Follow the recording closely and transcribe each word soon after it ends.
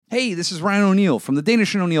Hey, this is Ryan O'Neill from the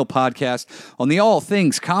Danish and O'Neill podcast on the All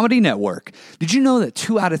Things Comedy Network. Did you know that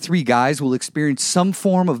 2 out of 3 guys will experience some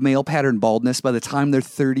form of male pattern baldness by the time they're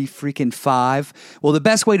 5? Well, the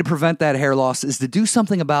best way to prevent that hair loss is to do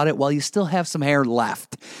something about it while you still have some hair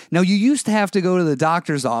left. Now, you used to have to go to the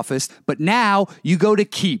doctor's office, but now you go to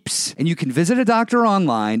Keeps, and you can visit a doctor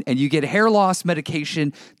online, and you get hair loss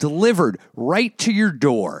medication delivered right to your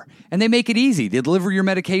door. And they make it easy. They deliver your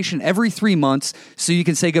medication every 3 months, so you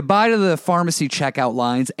can say goodbye to the pharmacy checkout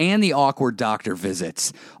lines and the awkward doctor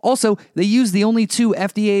visits. Also, they use the only 2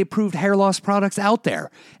 FDA-approved hair loss products out there.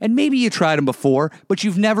 And maybe you tried them before, but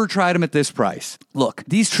you've never tried them at this price. Look,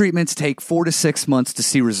 these treatments take 4 to 6 months to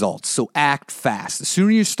see results, so act fast. The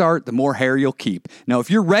sooner you start, the more hair you'll keep. Now, if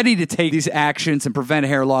you're ready to take these actions and prevent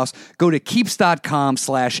hair loss, go to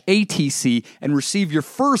keeps.com/ATC and receive your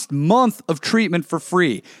first month of treatment for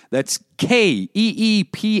free. That's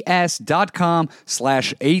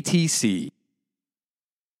KEEPS.com/ATC.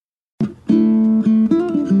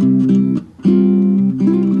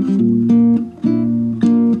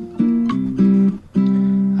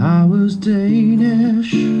 I was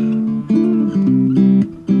Danish.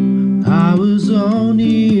 I was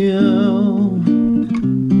O'Neill.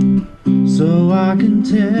 So I can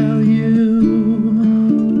tell you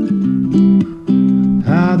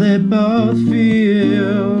how they both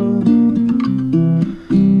feel.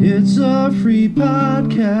 It's a free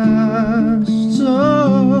podcast,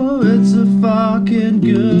 so it's a fucking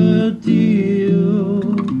good deal.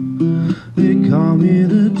 They call me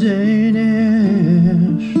the Danish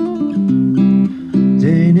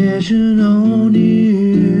and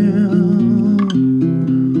O'Neill.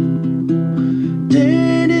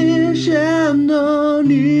 Danish and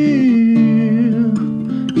O'Neill.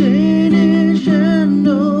 Danish and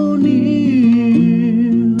O'Neill.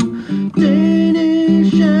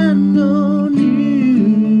 Danish and O'Neill.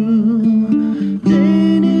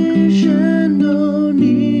 Danish and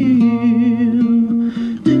O'Neill.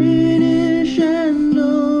 Danish and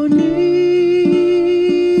O'Neill.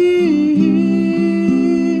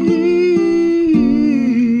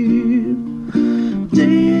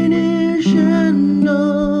 Danish and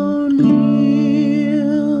O'Neill.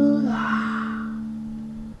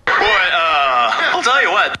 Boy, I'll tell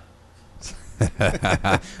you what.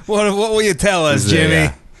 What will you tell us, Jimmy?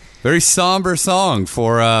 Yeah. Very somber song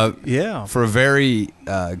for a very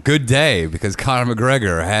good day because Conor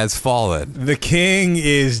McGregor has fallen. The king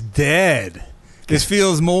is dead. This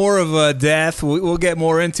feels more of a death. We'll get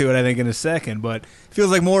more into it, I think, in a second, but it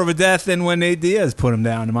feels like more of a death than when Nate Diaz put him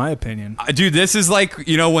down, in my opinion. Dude, this is like,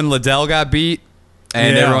 when Liddell got beat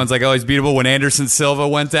and everyone's like, oh, he's beatable. When Anderson Silva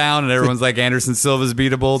went down and everyone's like, Anderson Silva's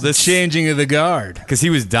beatable. This changing of the guard. Because he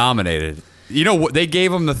was dominated. They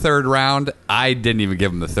gave him the 3rd round. I didn't even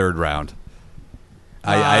give him the 3rd round.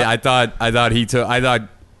 I thought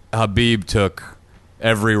Khabib took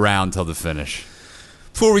every round till the finish.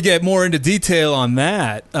 Before we get more into detail on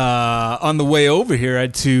that, on the way over here, I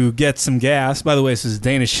had to get some gas. By the way, this is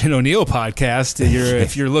Danish and O'Neill podcast.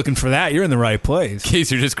 If you're looking for that, you're in the right place. In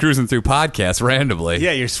case you're just cruising through podcasts randomly.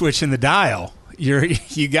 Yeah, you're switching the dial.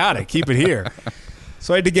 You got it. Keep it here.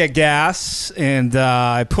 So I had to get gas, and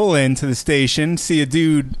I pull into the station, see a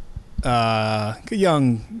dude, a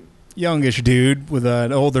youngish dude with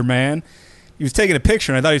an older man. He was taking a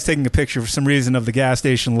picture, and I thought he was taking a picture for some reason of the gas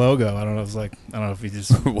station logo. I don't know if he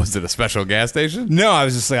just was it a special gas station? No, I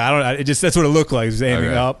was just like, that's what it looked like. He was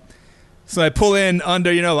aiming up. So I pull in under,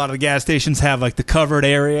 a lot of the gas stations have like the covered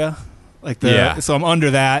area, so I'm under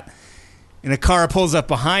that, and a car pulls up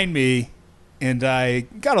behind me, and I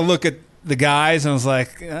got to look at the guys, and I was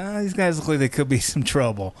like, these guys look like they could be some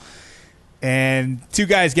trouble. And 2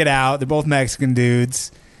 guys get out. They're both Mexican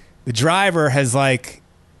dudes. The driver has I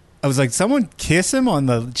was like, someone kiss him on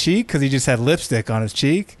the cheek because he just had lipstick on his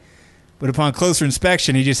cheek. But upon closer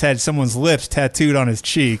inspection, he just had someone's lips tattooed on his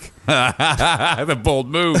cheek. The bold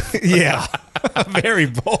move. Yeah. Very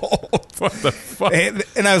bold. What the fuck?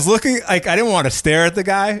 And I was looking, I didn't want to stare at the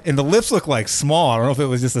guy, and the lips looked like small. I don't know if it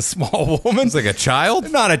was just a small woman. It's like a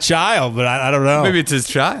child? Not a child, but I don't know. Maybe it's his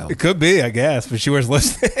child. It could be, I guess, but she wears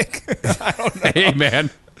lipstick. I don't know. Hey,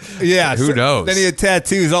 man. Yeah. Who knows? Then he had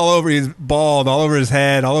tattoos all over. He's bald, all over his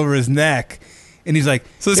head, all over his neck. And he's like...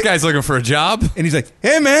 So this guy's looking for a job? And he's like,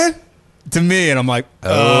 hey, man. To me, and I'm like,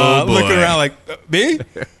 looking around like, me?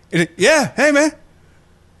 And yeah, hey, man.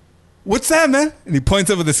 What's that, man? And he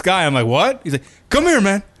points up at the sky. I'm like, what? He's like, come here,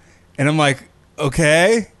 man. And I'm like,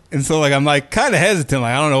 okay. And so I'm kind of hesitant.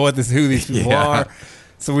 I don't know who these people are.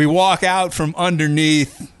 So we walk out from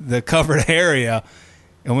underneath the covered area,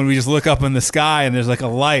 and when we just look up in the sky, and there's like a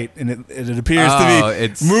light, and it appears to be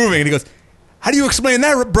moving, and he goes, how do you explain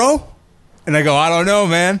that, bro? And I go, I don't know,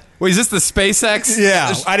 man. Wait, is this the SpaceX?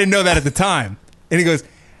 Yeah, I didn't know that at the time. And he goes,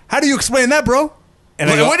 how do you explain that, bro? And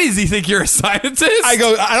I go, what does he think you're a scientist? I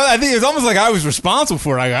go, I think it's almost like I was responsible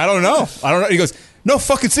for it. I go, I don't know. He goes, no,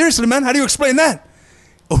 fucking seriously, man. How do you explain that?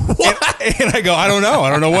 What? And I go, I don't know. I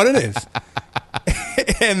don't know what it is.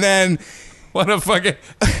 And then, what a fucking...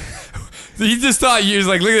 He just thought you was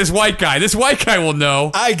like, look at this white guy. This white guy will know.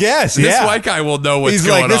 I guess, This white guy will know what's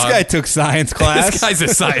going on. He's like, this guy took science class. This guy's a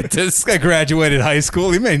scientist. This guy graduated high school.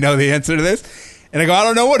 He may know the answer to this. And I go, I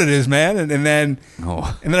don't know what it is, man. And then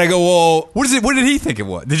I go, well, what is it? What did he think it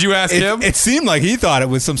was? Did you ask him? It seemed like he thought it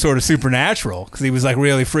was some sort of supernatural because he was like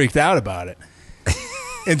really freaked out about it.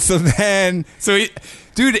 And so then,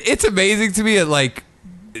 dude, it's amazing to me that like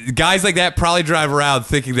guys like that probably drive around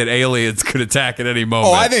thinking that aliens could attack at any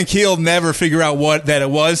moment. Oh, I think he'll never figure out that it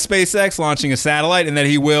was SpaceX launching a satellite, and that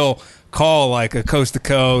he will call like a Coast to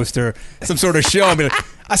Coast or some sort of show and be like,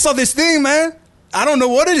 I saw this thing, man. I don't know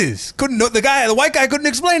what it is. The white guy couldn't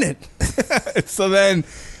explain it. So then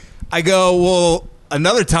I go, well,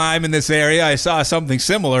 another time in this area I saw something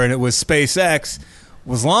similar, and it was SpaceX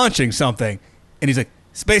was launching something, and he's like,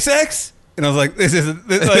 SpaceX? And I was like, this isn't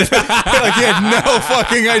like he had no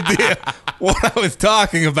fucking idea what I was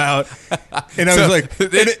talking about. And I was like,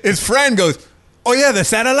 and his friend goes, oh yeah, the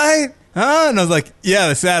satellite? Huh? And I was like, yeah,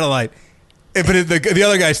 the satellite. But the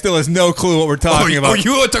other guy still has no clue what we're talking about. Oh,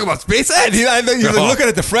 you want to talk about SpaceX? And I think he's looking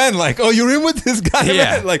at the friend like, oh, you're in with this guy?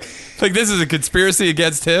 Yeah. Man? Like this is a conspiracy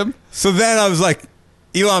against him? So then I was like,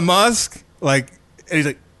 Elon Musk? Like, and he's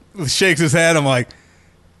like, shakes his head. I'm like,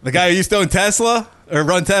 the guy who used to own Tesla or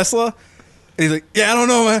run Tesla? And he's like, yeah, I don't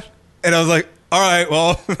know, man. And I was like, all right,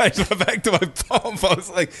 well, I just went back to my phone. I was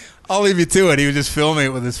like, I'll leave you to it. He was just filming it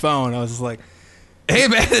with his phone. I was just like, hey,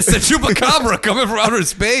 man, it's the chupacabra coming from outer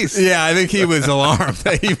space. Yeah, I think he was alarmed.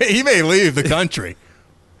 He may leave the country.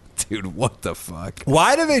 Dude, what the fuck?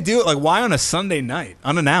 Why do they do it? Like, why on a Sunday night,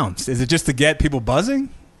 unannounced? Is it just to get people buzzing?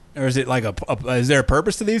 Or is it like is there a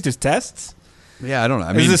purpose to these? Just tests? Yeah, I don't know. I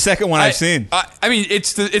mean, this is the second one I've seen. I mean,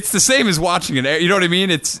 it's the same as watching an air. You know what I mean?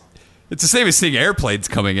 It's the same as seeing airplanes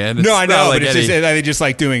coming in. It's no, I know, like but are they just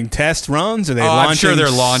like doing test runs? Are they launching I'm sure they're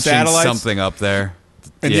launching satellites? something up there.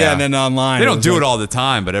 And and then online. They don't do it all the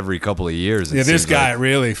time, but every couple of years. Yeah, this guy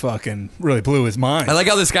really blew his mind. I like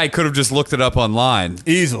how this guy could have just looked it up online.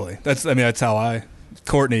 Easily. That's how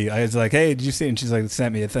Courtney, I was like, hey, did you see it? And she's like,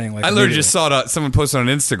 sent me a thing. Like, I literally just saw someone posted on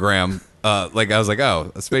Instagram. I was like,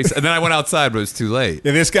 oh, a space. And then I went outside, but it was too late.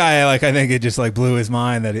 Yeah, this guy, I think it just blew his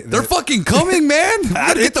mind they're fucking coming, man. We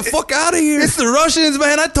gotta get the fuck out of here. It's the Russians,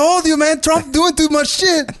 man. I told you, man. Trump doing too much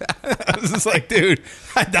shit. I was just like, dude,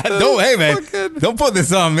 hey, man, don't put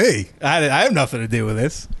this on me. I have nothing to do with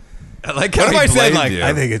this. I like how what if I said, you?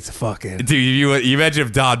 I think it's fucking... Dude, you imagine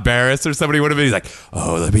if Don Barris or somebody would have been, he's like,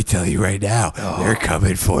 oh, let me tell you right now, they're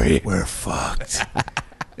coming for you. We're fucked.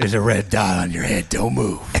 There's a red dot on your head. Don't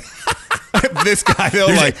move. This guy,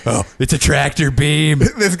 oh, it's a tractor beam.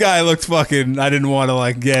 This guy looks fucking... I didn't want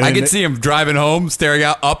to get I could see him driving home, staring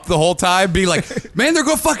up the whole time, being like, man, they're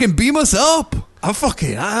going to fucking beam us up. I'm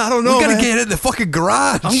fucking... I don't know, We got to get in the fucking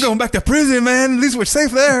garage. I'm going back to prison, man. At least we're safe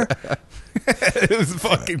there. It was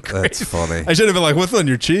fucking crazy. That's funny. I should have been like, what's on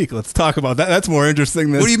your cheek? Let's talk about that. That's more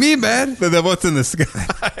interesting than... What do you mean, man? Than what's in the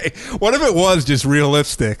sky. What if it was just real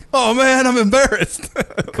lipstick? Oh, man, I'm embarrassed.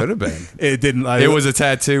 Could have been. It didn't. It was a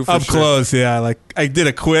tattoo for up sure. close, yeah. I did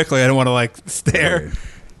it quickly. I didn't want to, stare.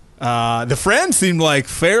 The friend seemed like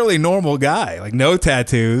fairly normal guy. No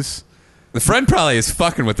tattoos. The friend probably is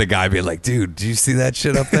fucking with the guy, being like, dude, do you see that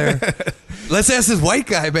shit up there? Let's ask this white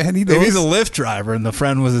guy, man. He knows. Maybe he's a Lyft driver and the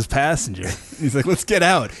friend was his passenger. He's like, let's get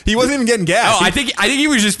out. He wasn't even getting gas. I think he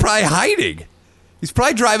was just probably hiding. He's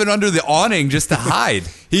probably driving under the awning just to hide.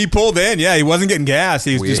 He pulled in. Yeah, he wasn't getting gas.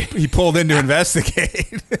 He pulled in to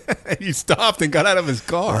investigate. He stopped and got out of his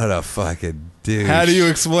car. What a fucking dude. How do you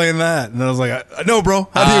explain that? And I was like, no, bro.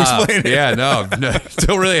 How do you explain it? Yeah, no.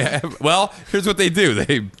 Don't really have. Well, here's what they do.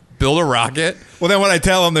 They build a rocket. Well, then when I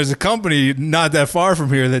tell him there's a company not that far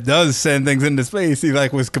from here that does send things into space, he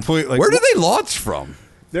was completely... Where do they launch from?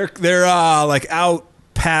 They're out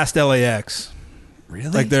past LAX.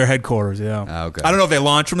 Really? Their headquarters, yeah. Oh, okay. I don't know if they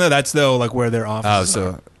launch from there. That's though where their offices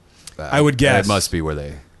are. I would guess. It must be where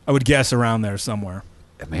they... I would guess around there somewhere.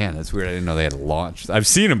 Man, that's weird. I didn't know they had launched. I've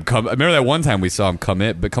seen them come. I remember that one time we saw him come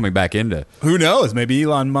in, but coming back into... Who knows? Maybe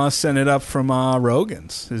Elon Musk sent it up from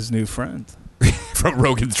Rogan's, his new friend. From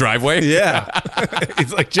Rogan's driveway? Yeah.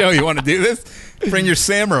 He's like, Joe, you want to do this? Bring your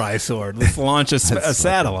samurai sword. Let's launch a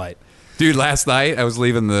satellite. Dude, last night I was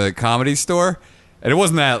leaving the Comedy Store, and it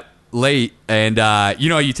wasn't that late, and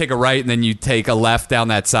you take a right and then you take a left down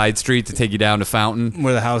that side street to take you down to Fountain,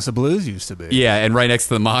 where the House of Blues used to be. Yeah, and right next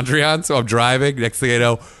to the Mondrian. So I'm driving. Next thing I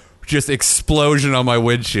know, just explosion on my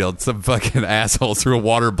windshield. Some fucking asshole threw a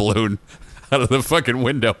water balloon out of the fucking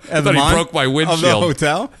window. I thought he broke my windshield. Of the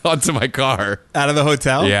hotel? Onto my car. Out of the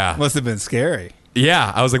hotel? Yeah. Must have been scary.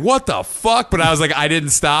 Yeah, I was like, what the fuck? But I was like, I didn't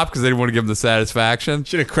stop because I didn't want to give him the satisfaction.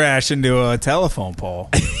 Should have crashed into a telephone pole.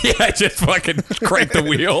 Yeah, just fucking cranked the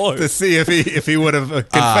wheel. To see if he would have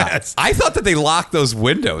confessed. I thought that they locked those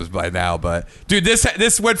windows by now, but dude,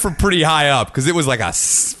 this went from pretty high up because it was like a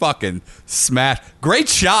fucking smash. Great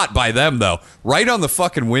shot by them, though. Right on the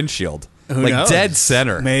fucking windshield. Who like knows? Dead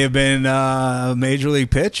center. May have been a major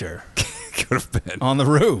league pitcher. Could have been on the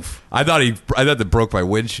roof. I thought that broke my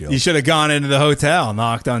windshield. You should have gone into the hotel,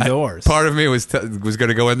 knocked on doors. Part of me was going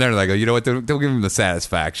to go in there and I go, you know what? Don't give him the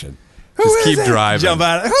satisfaction. Just keep driving. Jump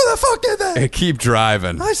out. Who the fuck did that? Hey, keep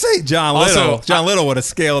driving. I say John Little. John Little would have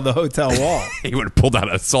scaled the hotel wall. He would have pulled out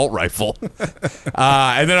an assault rifle.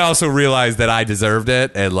 And then I also realized that I deserved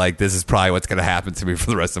it, and like this is probably what's going to happen to me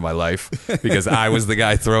for the rest of my life because I was the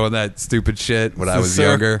guy throwing that stupid shit when I was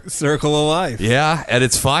younger. Circle of life. Yeah, at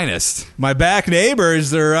its finest. My back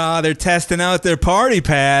neighbors, they're testing out their party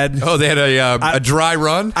pad. Oh, they had a dry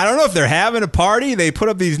run? I don't know if they're having a party. They put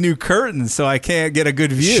up these new curtains so I can't get a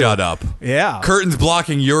good view. Shut up. Yeah. Curtains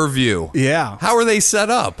blocking your view. Yeah. How are they set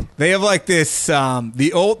up? They have like this,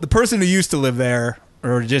 the person who used to live there,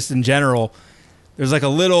 or just in general, there's like a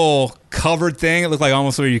little covered thing. It looked like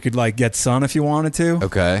almost where you could like get sun if you wanted to.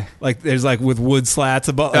 Okay. Like there's like with wood slats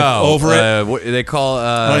above, over it. What they call,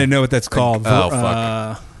 I don't even know what that's called.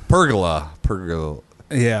 Fuck. Pergola.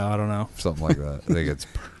 Yeah, I don't know. Something like that. I think it's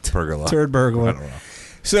pergola. Turd burglar. I don't know.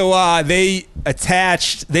 So they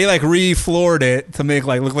like re-floored it to make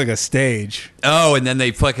like look like a stage. Oh, and then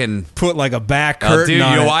they fucking put like a back curtain dude,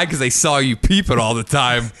 on you know it. why? Because they saw you peeping all the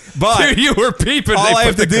time. But dude, you were peeping. All I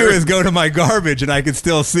have to do is go to my garbage and I can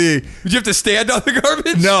still see. Did you have to stand on the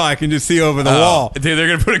garbage? No, I can just see over the wall. Dude, they're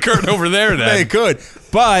going to put a curtain over there then. They could.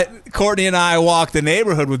 But Courtney and I walked the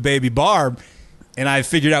neighborhood with baby Barb, and I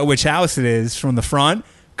figured out which house it is from the front.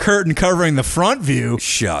 Curtain covering the front view.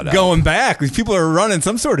 Shut up. Going back. These people are running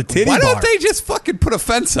some sort of titty bar. Why don't they just fucking put a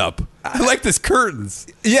fence up? I like this curtains.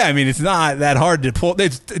 Yeah, I mean, it's not that hard to pull.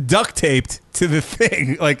 It's duct taped to the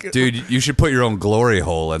thing. Like, dude, you should put your own glory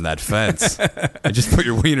hole in that fence and just put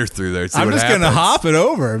your wiener through there. I'm just going to hop it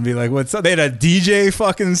over and be like, what's up? They had a DJ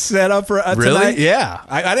fucking set up for really? Tonight. Yeah.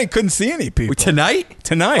 I couldn't see any people. Tonight?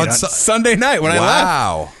 Tonight. On Sunday night when I left.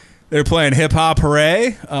 Wow. They're playing Hip Hop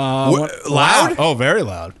Hooray. Loud? Oh, very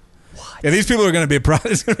loud. What? Yeah, these people are going to be a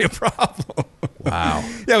problem. It's going to be a problem. Wow.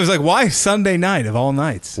 Yeah, it was like, why Sunday night of all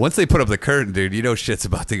nights? Once they put up the curtain, dude, you know shit's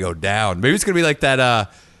about to go down. Maybe it's going to be like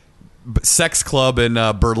that sex club in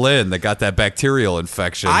Berlin that got that bacterial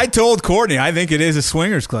infection. I told Courtney, I think it is a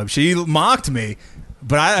swingers club. She mocked me.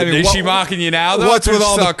 But I mean, is she mocking you now, though? What's with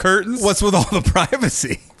all the curtains? What's with all the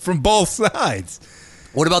privacy from both sides?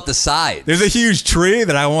 What about the side? There's a huge tree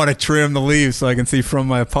that I want to trim the leaves so I can see from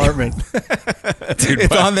my apartment. Dude,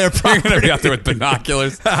 it's on their property. You're going to be out there with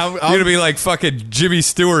binoculars. You're going to be like fucking Jimmy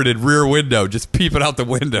Stewart in Rear Window, just peeping out the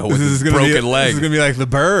window with his broken leg. This is going to be like The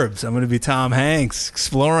Burbs. I'm going to be Tom Hanks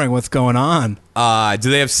exploring what's going on. Do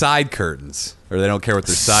they have side curtains? Or they don't care what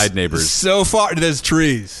their side neighbors? So far, there's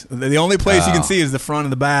trees. The only place you can see is the front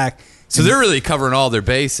and the back. So they're really covering all their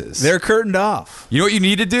bases. They're curtained off. You know what you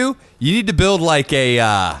need to do? You need to build like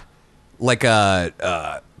a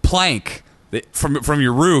plank from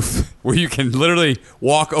your roof where you can literally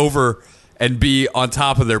walk over and be on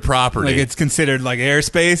top of their property. Like it's considered like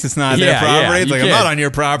airspace. It's not their property. It's like, I'm not on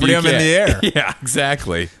your property. I'm in the air. Yeah,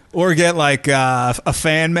 exactly. Or get like a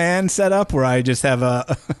fan man set up where I just have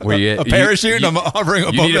a parachute and I'm hovering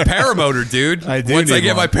above. You need a paramotor, dude. Once I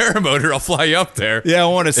get my paramotor, I'll fly you up there. Yeah, I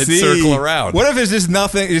want to see. Circle around. What if there's just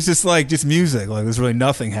nothing? It's just music. Like there's really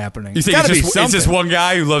nothing happening. You think it's just one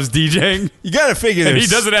guy who loves DJing? You got to figure and he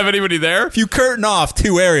doesn't have anybody there? If you curtain off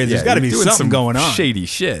two areas, there's got to be something going on. Shady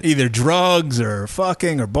shit. Either drugs or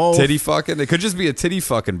fucking or both. Titty fucking. It could just be a titty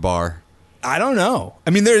fucking bar. I don't know. I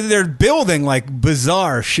mean, they're building like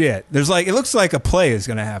bizarre shit. There's like it looks like a play is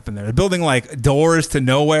going to happen there. They're building like doors to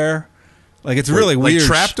nowhere. Like it's really weird. Like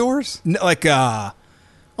trap doors? Like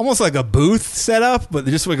almost like a booth set up, but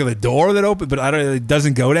just like a door that opens, but it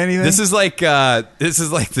doesn't go to anything. This is like the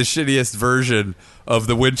shittiest version of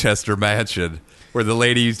the Winchester Mansion. where the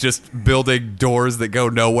lady's just building doors that go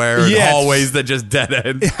nowhere and hallways that just dead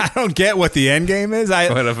end. I don't get what the end game is.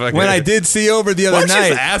 When I did see over the other night,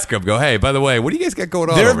 just ask them. Go, hey, by the way, what do you guys got going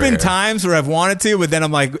on? There have been here? times where I've wanted to, but then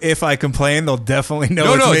I'm like, if I complain, they'll definitely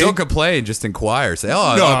know. No, me. don't complain. Just inquire. Say,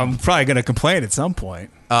 I'm probably going to complain at some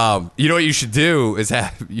point. You know what you should do is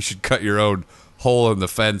you should cut your own hole in the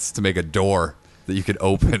fence to make a door that you could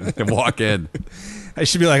open and walk in. I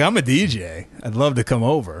should be like, I'm a DJ. I'd love to come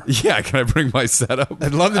over. Yeah, can I bring my setup?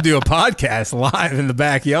 I'd love to do a podcast live in the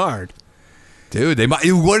backyard. Dude,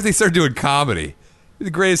 what if they start doing comedy? The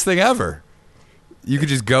greatest thing ever. You could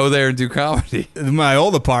just go there and do comedy. In my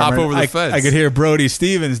old apartment, hop over the fence. I could hear Brody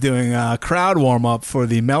Stevens doing a crowd warm-up for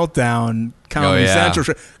the Meltdown Comedy Central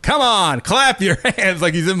show. Come on, clap your hands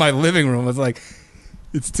like he's in my living room. It's like,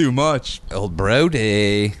 it's too much. Old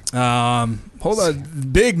Brody. Hold on.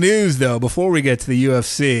 Big news, though, before we get to the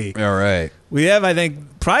UFC. All right. We have, I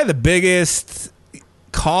think, probably the biggest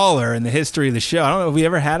caller in the history of the show. I don't know if we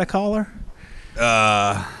ever had a caller.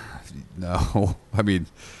 No. I mean,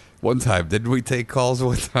 one time. Didn't we take calls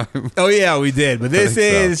one time? Oh, yeah, we did. But this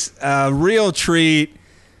is a real treat.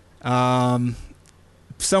 Someone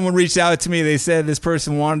reached out to me. They said this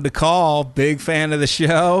person wanted to call. Big fan of the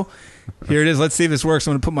show. Here it is. Let's see if this works.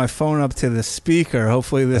 I'm going to put my phone up to the speaker.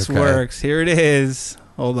 Hopefully this works. Here it is.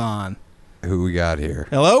 Hold on. Who we got here?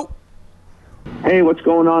 Hello? Hey, what's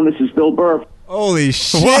going on? This is Bill Burr. Holy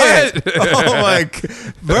shit. What? Oh, my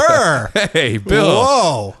Burr. Hey, Bill.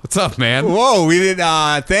 Whoa. What's up, man? Whoa. We did.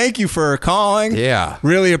 Thank you for calling. Yeah.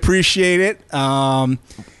 Really appreciate it.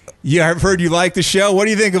 Yeah, I've heard you like the show. What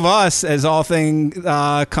do you think of us as all thing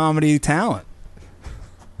comedy talent?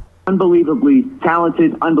 Unbelievably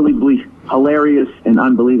talented, unbelievably hilarious, and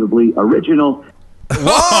unbelievably original. Whoa,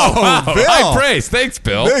 wow. Bill. High praise. Thanks,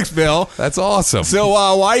 Bill. Thanks, Bill. That's awesome. So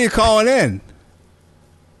why are you calling in?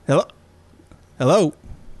 Hello?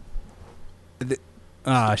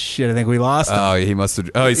 Ah, shit, I think we lost him. Oh, he must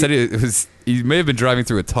have. Oh, he said he may have been driving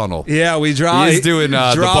through a tunnel. Yeah, we dropped. He's doing the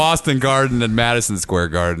Boston Garden and Madison Square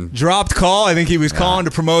Garden. Dropped call. I think he was calling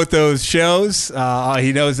to promote those shows.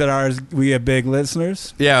 He knows that we have big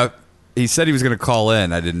listeners. Yeah, he said he was going to call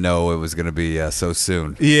in. I didn't know it was going to be so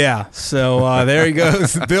soon. Yeah, so there he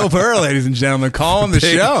goes. Bill Burr, ladies and gentlemen, calling the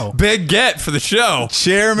show. Big get for the show.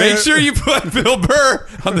 Chairman. Make sure you put Bill Burr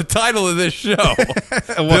on the title of this show.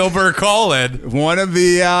 Bill Burr call in. One of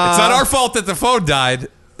the... it's not our fault that the phone died,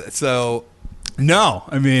 so... No,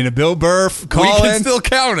 I mean, a Bill Burr call we can in, still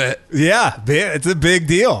count it. Yeah, it's a big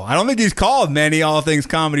deal. I don't think he's called many All Things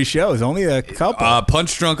comedy shows. Only a couple.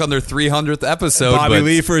 Punch Drunk on their 300th episode. Bobby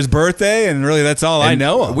Lee for his birthday, and really that's all I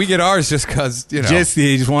know of. We get ours just because, he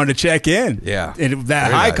just wanted to check in. Yeah. And that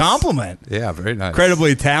very high nice. compliment. Yeah, very nice.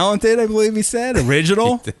 Incredibly talented, I believe he said.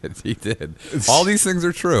 Original. He did. All these things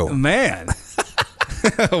are true. Man.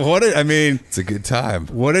 It's a good time.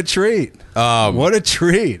 What a treat. What a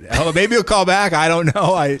treat. Oh, maybe he'll call back. I don't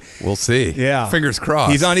know. We'll see. Yeah. Fingers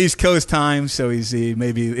crossed. He's on East Coast time, so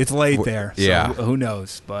maybe it's late there. So yeah. Who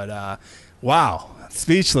knows? But wow.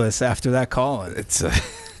 Speechless after that call. It's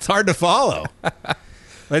hard to follow.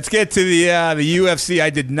 Let's get to the UFC. I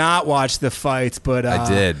did not watch the fights, but I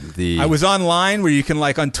did. I was online where you can,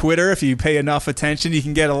 like on Twitter, if you pay enough attention, you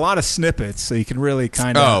can get a lot of snippets, so you can really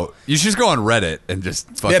kind of. Oh, you should just go on Reddit and just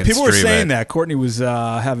fucking. Yeah, people were saying it. that. Courtney was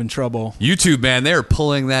having trouble. YouTube, man, they were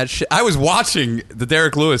pulling that shit. I was watching the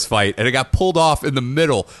Derek Lewis fight, and it got pulled off in the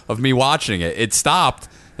middle of me watching it. It stopped,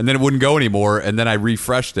 and then it wouldn't go anymore, and then I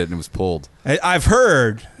refreshed it, and it was pulled. I've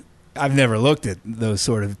heard. I've never looked at those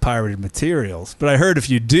sort of pirated materials, but I heard if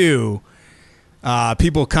you do,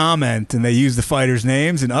 people comment and they use the fighters'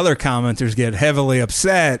 names, and other commenters get heavily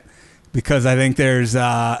upset because I think there's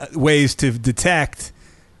ways to detect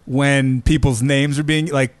when people's names are being,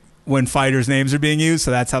 like when fighters' names are being used,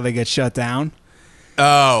 so that's how they get shut down.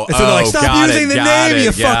 Oh, so they're like, stop using the name,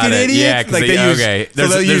 you fucking idiot. Yeah, like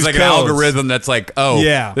there's like an algorithm that's like,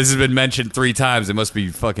 yeah. This has been mentioned 3 times. It must be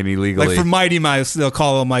fucking illegally. Like for Mighty Mouse, they'll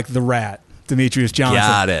call him like the Rat, Demetrius Johnson.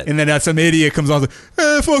 Got it. And then some idiot comes on, like,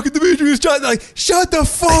 fucking Demetrius Johnson. Like, shut the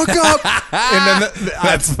fuck up. And then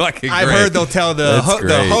that's fucking great. I've heard they'll tell the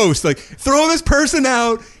host, like, throw this person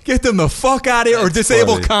out, get them the fuck out of here, or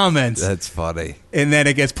disable comments. That's funny. And then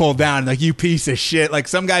it gets pulled down, like, you piece of shit. Like,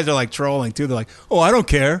 some guys are like trolling too. They're like, oh, I don't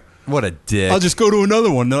care. What a dick. I'll just go to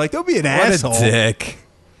another one. They're like, don't be an asshole. What a dick.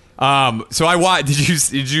 So I watched. Did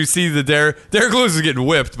you see the Derek Lewis is getting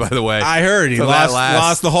whipped? By the way, I heard he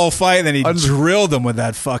lost the whole fight, and then he drilled him with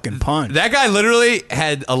that fucking punch. That guy literally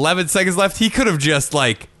had 11 seconds left. He could have just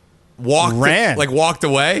walked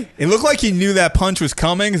away. It looked like he knew that punch was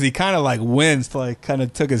coming because he kind of winced, kind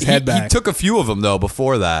of took his head back. He took a few of them though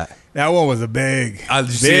before that. That one was a big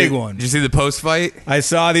one. Did you see the post-fight? I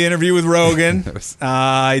saw the interview with Rogan.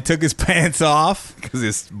 He took his pants off. Because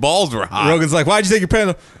his balls were hot. Rogan's like, why'd you take your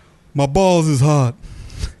pants off? My balls is hot.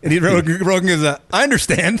 And Rogan goes, I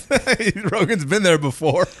understand. Rogan's been there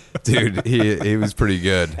before. Dude, he was pretty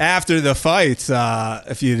good. After the fights,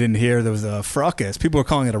 if you didn't hear, there was a fracas. People were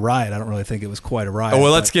calling it a riot. I don't really think it was quite a riot. Oh,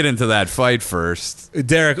 well, let's get into that fight first.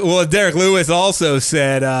 Derek Lewis also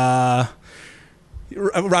said, I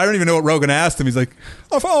don't even know what Rogan asked him. He's like,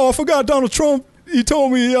 I forgot Donald Trump. He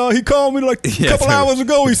told me, he called me like a couple hours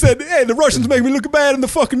ago. He said, hey, the Russians make me look bad in the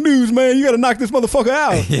fucking news, man. You got to knock this motherfucker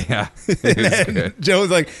out. Yeah. And Joe's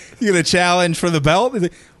like, you going to challenge for the belt? He's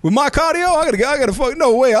like, with my cardio, I gotta fuck.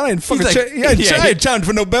 No way, I ain't fucking. I ain't challenging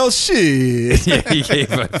for no belt. Shit. Yeah, he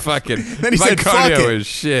gave a fucking. Then he my said, cardio fuck it. is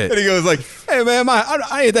shit. And he goes like, hey man,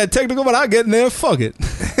 I ain't that technical, but I'll get in there. Fuck it.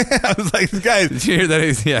 I was like, this guy. Did you hear that?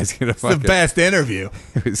 He's gonna fuck the best interview.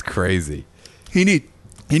 It was crazy.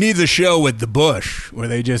 He needs a show with the Bush where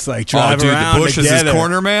they just like drive around the Bush together. is his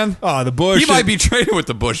corner man. Oh, the Bush. He might be traded with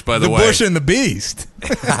the Bush, by the way. The Bush and the Beast.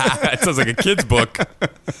 That sounds like a kid's book.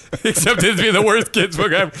 Except it'd be the worst kid's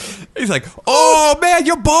book ever. He's like, oh man,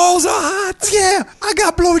 your balls are hot. Yeah, I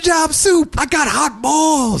got blowjob soup. I got hot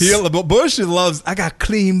balls. Bush loves. I got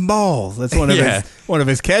clean balls. That's one of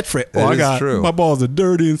his catchphrases. True. My balls are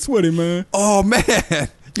dirty and sweaty, man. Oh man.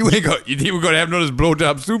 You were going to have none of this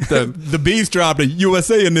blowjob soup then. The Beast dropped a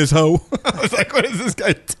USA in this hoe. I was like, what is this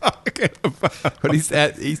guy talking about? But was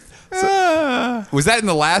that in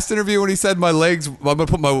the last interview when he said my legs, I'm going to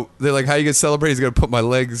put they're like, how you going to celebrate? He's going to put my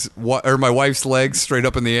legs, or my wife's legs straight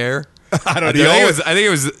up in the air. I don't know. I think it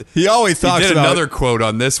was. He always talks he did about another quote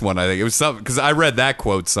on this one. I think it was something because I read that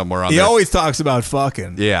quote somewhere on. He always talks about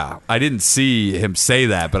fucking. Yeah, I didn't see him say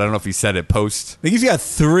that, but I don't know if he said it post. I think he's got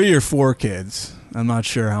 3 or 4 kids. I'm not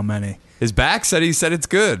sure how many. His back said it's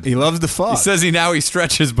good. He loves the fuck. He says he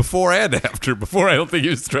stretches before and after. Before I don't think he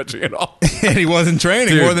was stretching at all. And he wasn't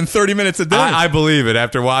training more than 30 minutes a day. I believe it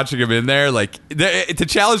after watching him in there. Like to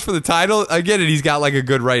challenge for the title, I get it. He's got like a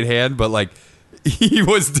good right hand, but like he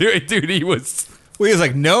was doing, dude. He was. Well, he has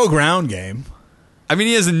like no ground game. I mean,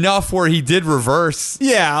 he has enough where he did reverse.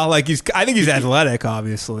 Yeah, like I think he's athletic,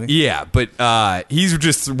 obviously. Yeah, but he's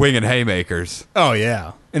just winging haymakers. Oh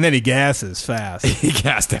yeah. And then he gasses fast. He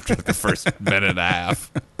gassed after the first minute and a half.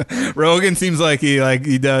 Rogan seems like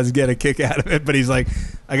he does get a kick out of it, but he's like,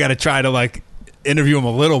 I got to try to like interview him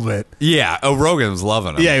a little bit. Yeah. Oh, Rogan was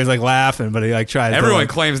loving him. Yeah, he was like laughing, but he like tried. Everyone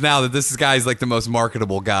claims now that this guy's like the most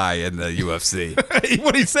marketable guy in the UFC.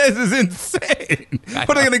 What he says is insane.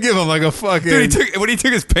 What are they gonna give him? Like a fucking dude? When he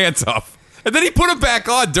took his pants off. And then he put them back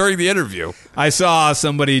on during the interview. I saw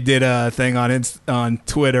somebody did a thing on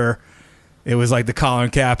Twitter. It was like the Colin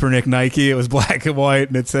Kaepernick Nike. It was black and white,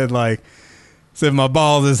 and it said my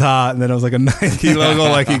balls is hot, and then it was like a Nike logo,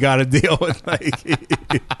 like he got a deal with Nike.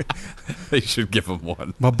 They should give him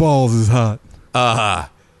one. My balls is hot.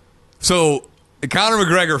 So Conor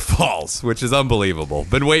McGregor falls, which is unbelievable.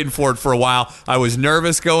 Been waiting for it for a while. I was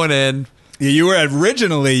nervous going in. Yeah, you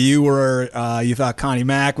thought Connie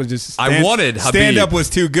Mac was just. I wanted Khabib. Stand up was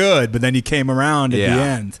too good, but then you came around at the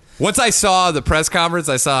end. Once I saw the press conference,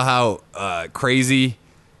 I saw how crazy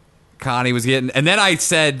Connie was getting, and then I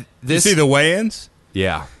said, "This." You see the weigh-ins?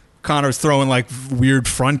 Yeah, Conor's throwing like weird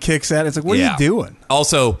front kicks at it. It's like, what are you doing?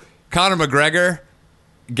 Also, Conor McGregor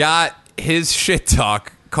got his shit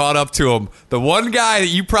talk caught up to him. The one guy that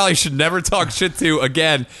you probably should never talk shit to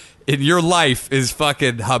again in your life is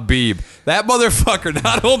fucking Khabib. That motherfucker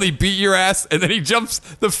not only beat your ass, and then he jumps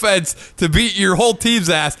the fence to beat your whole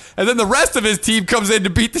team's ass, and then the rest of his team comes in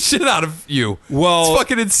to beat the shit out of you. Well, it's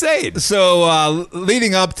fucking insane. So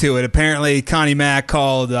leading up to it, apparently Connie Mac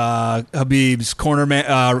called Khabib's corner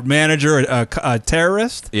manager a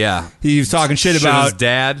terrorist. Yeah. He was talking shit about his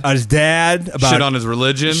dad. About shit on his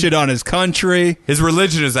religion. Shit on his country. His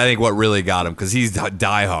religion is, I think, what really got him, because he's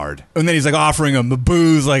diehard. And then he's like offering him the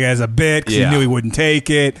booze like as a bit because he knew he wouldn't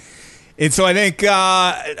take it. And so I think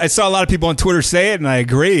I saw a lot of people on Twitter say it, and I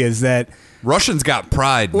agree, is that Russians got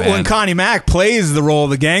pride, man. When Connie Mac plays the role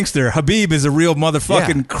of the gangster, Khabib is a real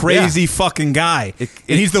motherfucking crazy fucking guy.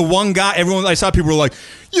 And he's the one guy, I saw people were like,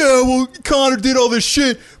 yeah, well, Conor did all this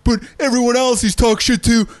shit, but everyone else he's talk shit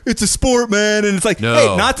to, it's a sport, man. And it's like,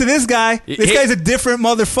 hey, not to this guy. This guy's a different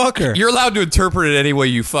motherfucker. You're allowed to interpret it any way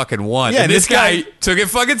you fucking want. Yeah, and this guy took it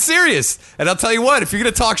fucking serious. And I'll tell you what, if you're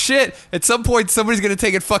going to talk shit, at some point somebody's going to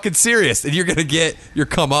take it fucking serious, and you're going to get your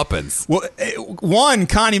comeuppance. Well,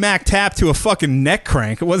 Connie Mac tapped to a fucking neck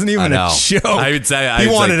crank. It wasn't even a joke. I would say he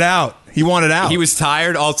wanted out. He wanted out. He was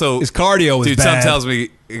tired. Also, his cardio was bad. Something tells me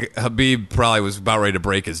Khabib probably was about ready to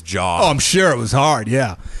break his jaw. Oh, I'm sure it was hard,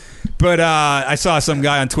 yeah. But I saw some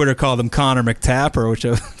guy on Twitter called him Conor McTapper, which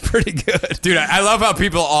was pretty good. Dude, I love how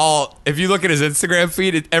people if you look at his Instagram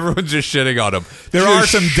feed, everyone's just shitting on him. There are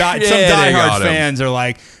some diehard fans are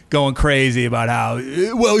like going crazy about how,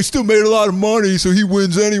 well, he still made a lot of money, so he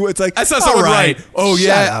wins anyway. It's like, I saw someone right. write, oh,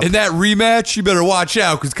 yeah, in that rematch, you better watch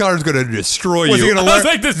out because Conor's going to destroy you. Was he going to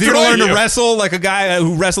learn, learn to wrestle like a guy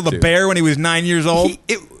who wrestled a bear when he was 9 years old?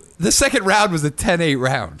 The second round was a 10-8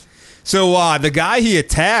 round. So the guy he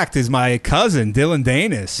attacked is my cousin, Dylan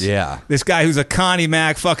Danish. Yeah. This guy who's a Connie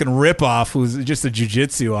Mac fucking ripoff who's just a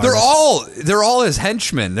jiu-jitsu artist. They're all his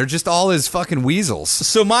henchmen. They're just all his fucking weasels.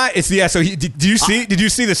 So did you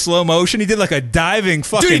see the slow motion? He did like a diving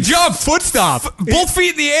fucking Dude, he jumped foot stomp. Both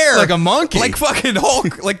feet in the air. Like a monkey. Like fucking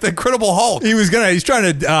Hulk, like the Incredible Hulk. He's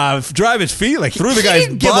trying to drive his feet like through the guy's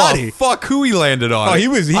body. Give a fuck who he landed on.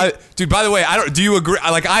 Oh, dude, by the way, do you agree?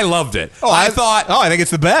 Like, I loved it. I think it's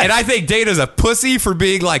the best. And I think Dana's a pussy for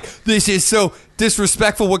being like, this is so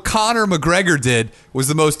disrespectful. What Conor McGregor did was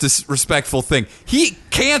the most disrespectful thing. He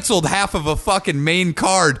canceled half of a fucking main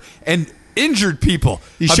card and injured people.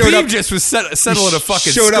 Khabib just was settling a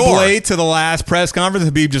fucking showed score. Up late to the last press conference.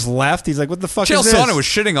 Khabib just left. He's like, what the fuck is this? Chael Sonnen was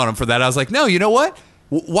shitting on him for that. I was like, no, you know what?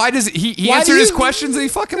 Why does he answered his questions and he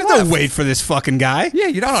fucking left. Don't wait for this fucking guy. Yeah,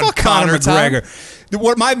 you're not on Conor McGregor.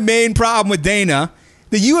 What my main problem with Dana,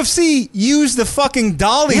 the UFC used the fucking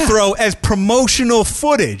dolly throw as promotional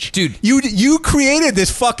footage. Dude. You created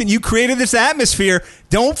this atmosphere.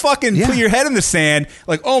 Don't fucking put your head in the sand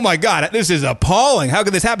like, oh my God, this is appalling. How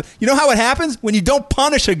could this happen? You know how it happens? When you don't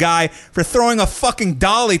punish a guy for throwing a fucking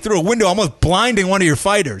dolly through a window, almost blinding one of your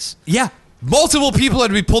fighters. Yeah. Multiple people had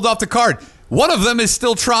to be pulled off the card. One of them is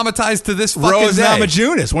still traumatized to this fucking Rose day.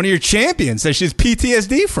 Namajunas, one of your champions, says she's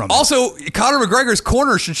PTSD from it. Also, Conor McGregor's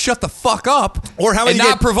corner should shut the fuck up or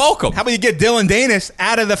not provoke him. How about you get Dylan Danish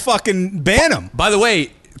out of the fucking bantam? By the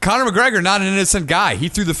way, Conor McGregor, not an innocent guy. He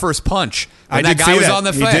threw the first punch when that guy was on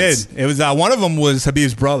the fence. He did. It was one of them was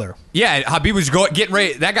Habib's brother. Yeah, Khabib was getting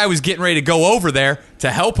ready. That guy was getting ready to go over there to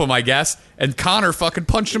help him, I guess. And Conor fucking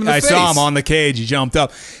punched him in the face. I saw him on the cage. He jumped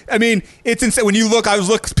up. I mean, it's insane. When you look,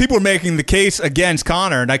 people are making the case against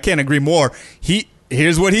Conor, and I can't agree more.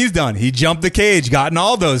 Here's what he's done. He jumped the cage, got in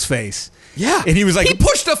Aldo's face. Yeah. And he was like... He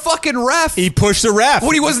pushed a fucking ref. He pushed a ref.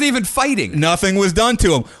 When he wasn't even fighting. Nothing was done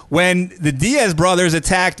to him. When the Diaz brothers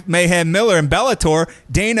attacked Mayhem Miller in Bellator,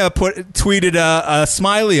 Dana tweeted a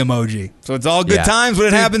smiley emoji. So it's all good times when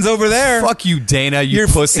it happens over there. Fuck you, Dana, You're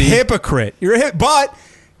pussy. Hypocrite. You're a but...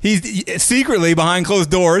 He's secretly behind closed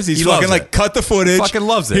doors. He's fucking like, cut the footage. Fucking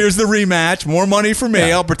loves it. Here's the rematch. More money for me.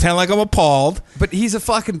 Yeah. I'll pretend like I'm appalled. But he's a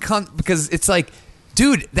fucking cunt because it's like,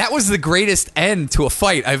 dude, that was the greatest end to a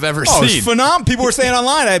fight I've ever seen. It's phenomenal. People were saying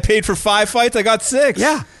online, I paid for 5 fights. I got 6.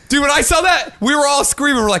 Yeah. Dude, when I saw that, we were all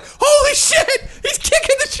screaming. We're like, holy shit! He's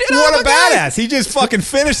kicking the shit out of What a badass. He just fucking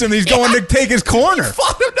finished him. He's going to take his corner. He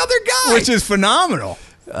fought another guy. Which is phenomenal.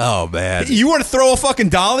 Oh, man. You want to throw a fucking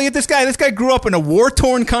dolly at this guy? This guy grew up in a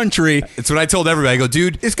war-torn country. It's what I told everybody. I go,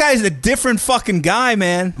 dude. This guy's a different fucking guy,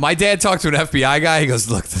 man. My dad talked to an FBI guy. He goes,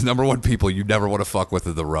 look, the number one people you never want to fuck with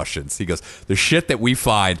are the Russians. He goes, the shit that we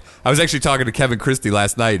find. I was actually talking to Kevin Christie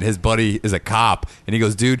last night, and his buddy is a cop. And he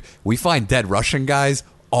goes, dude, we find dead Russian guys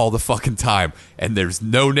all the fucking time. And there's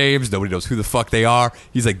no names. Nobody knows who the fuck they are.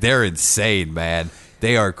 He's like, they're insane, man.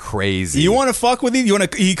 They are crazy. You want to fuck with him?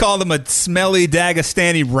 He called him a smelly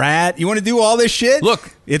Dagestani rat. You want to do all this shit?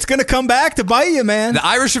 Look, it's going to come back to bite you, man. The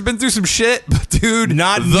Irish have been through some shit, but dude,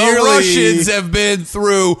 not the nearly. Russians have been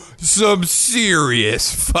through some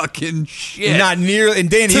serious fucking shit. Not nearly. And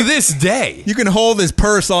Danny, to this day, you can hold his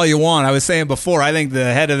purse all you want. I was saying before, I think the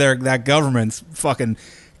head of that government's fucking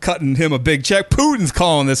cutting him a big check. Putin's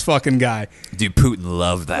calling this fucking guy. Dude, Putin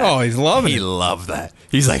loved that. Oh, he's loving it. He loved that.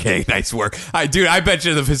 He's like, hey, nice work. Dude, I bet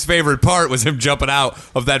you his favorite part was him jumping out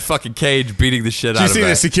of that fucking cage, beating the shit out of him. Did you see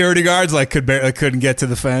the security guards couldn't get to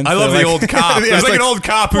the fence? I love the old cop. There's like an old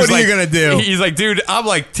cop who's what are you going to do? He's like, dude, I'm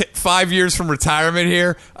like 5 years from retirement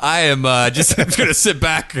here. I am just I'm going to sit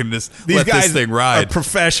back and just let this thing ride. Are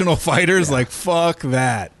professional fighters. Yeah. Like, fuck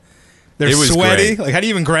that. They're sweaty. Great. Like, how do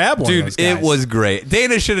you even grab one Dude, of those guys? It was great.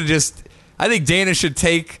 Dana should have I think Dana should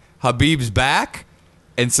take Khabib's back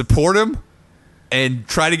and support him and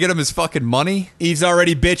try to get him his fucking money. He's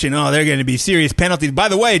already bitching. Oh, they're going to be serious penalties. By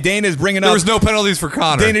the way, Dana's bringing up... There was no penalties for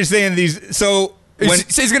Conor. Dana's saying these... So...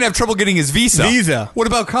 He's going to have trouble getting his visa. What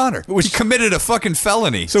about Conor? He committed a fucking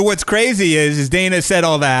felony. So what's crazy is Dana said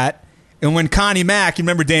all that, and when Connie Mac, you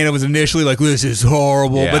remember Dana was initially like, this is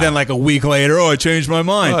horrible, but then like a week later, I changed my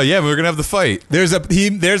mind. Oh, yeah, we're going to have the fight.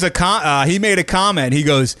 He made a comment. He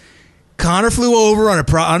goes, Conor flew over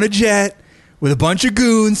on a jet with a bunch of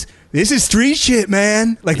goons, this is street shit,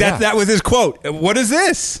 man. Like that was his quote. What is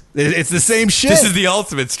this? It's the same shit. This is the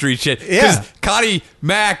ultimate street shit. Yeah. Because Connie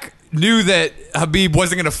Mac knew that Khabib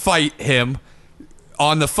wasn't going to fight him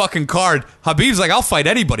on the fucking card. Habib's like, I'll fight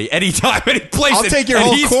anybody, anytime, any place. I'll take your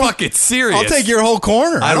whole he's corner. fucking serious. I'll take your whole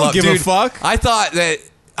corner. I don't give a fuck. I thought that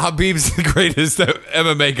Khabib's the greatest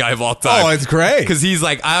MMA guy of all time. Oh, it's great. Because he's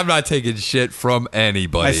like, I'm not taking shit from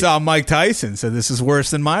anybody. I saw Mike Tyson said, this is worse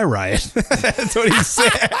than my riot. That's what he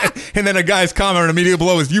said. And then a guy's comment immediately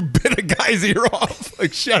below is, you bit a guy's ear off.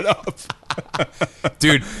 Like, shut up.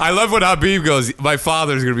 Dude, I love when Khabib goes, my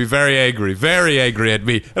father's going to be very angry at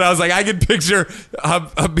me. And I was like, I can picture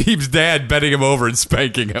Khabib's dad bending him over and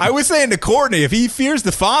spanking him. I was saying to Courtney, if he fears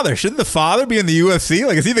the father, shouldn't the father be in the UFC?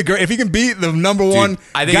 Like, is he if he can beat the number one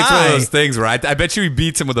I think guy, it's one of those things where I bet you he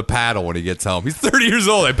beats him with a paddle when he gets home. He's 30 years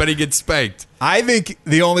old. I bet he gets spanked. I think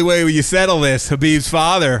the only way you settle this, Khabib's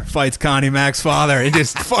father fights Connie Mac's father and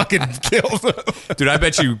just fucking kills him. Dude, I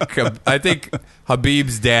think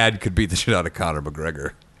Khabib's dad could beat the shit out of Conor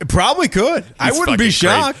McGregor. It probably could. I wouldn't be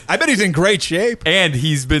shocked. Great. I bet he's in great shape. And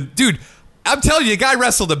he's been, dude, I'm telling you, the guy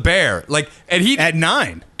wrestled a bear. And he at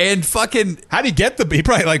 9. And fucking, how did he get he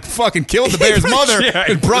probably fucking killed the bear's mother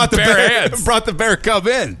and brought the bear cub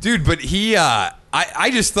in. Dude, but he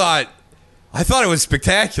I just thought it was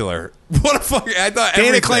spectacular. What a fucking, I thought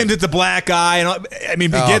Dana claims it's a black guy, and I mean,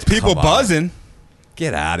 it gets people buzzing.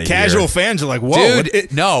 Get out of here. Casual fans are like, whoa. Dude,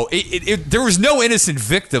 there was no innocent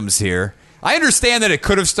victims here. I understand that it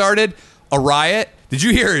could have started a riot. Did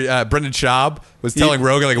you hear Brendan Schaub was telling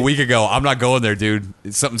Rogan like a week ago, I'm not going there, dude.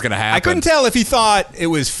 Something's going to happen. I couldn't tell if he thought it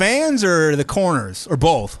was fans or the corners or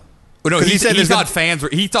both. No, he said he thought fans were.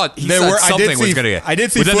 He thought something was going to get. I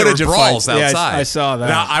did see footage there were of brawls outside. Yeah, I saw that.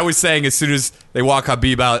 Now, I was saying as soon as they walk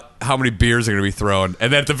Khabib out, how many beers are going to be thrown,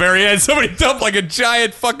 and then at the very end, somebody dumped like a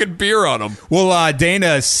giant fucking beer on him. Well,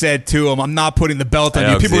 Dana said to him, "I'm not putting the belt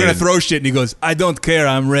on you. People are going to throw shit," and he goes, "I don't care.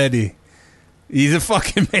 I'm ready." He's a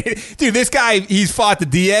fucking man. Dude, this guy, he's fought the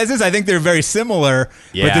Diaz's. I think they're very similar.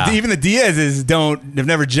 Yeah. But even the Diaz's have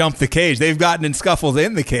never jumped the cage. They've gotten in scuffles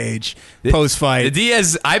in the cage post-fight. The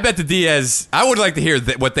Diaz, I bet the Diaz, I would like to hear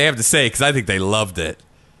what they have to say because I think they loved it.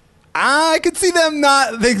 I could see them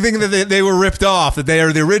not thinking that they were ripped off, that they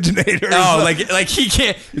are the originators. Oh, like he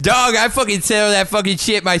can't. Dog, I fucking sell that fucking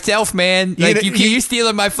shit myself, man. Like, you're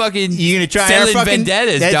stealing my fucking. You gonna try selling our fucking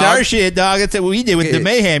vendettas, that's dog. our shit, dog. That's what we did with the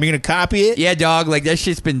mayhem. You're gonna copy it? Yeah, dog. Like, that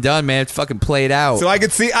shit's been done, man. It's fucking played out. So I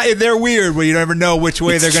could see they're weird, where you never know which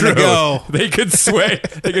way they're gonna go. They could sway.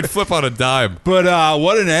 They could flip on a dime. But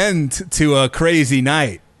what an end to a crazy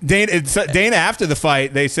night. Dana after the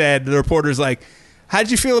fight, they said, the reporter's like, how did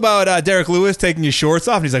you feel about Derek Lewis taking his shorts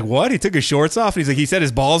off? And he's like, what? He took his shorts off? And he's like, he said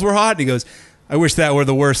his balls were hot? And he goes, I wish that were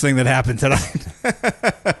the worst thing that happened tonight.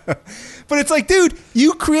 But it's like, dude,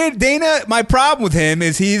 you create Dana. My problem with him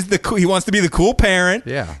is he wants to be the cool parent.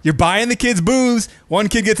 Yeah. You're buying the kids booze. One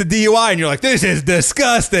kid gets a DUI, and you're like, this is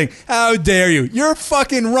disgusting. How dare you? You're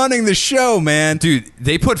fucking running the show, man. Dude,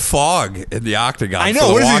 they put fog in the octagon. I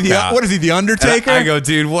know. What is he, the Undertaker? I go,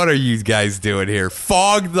 dude, what are you guys doing here?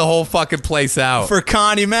 Fogged the whole fucking place out. For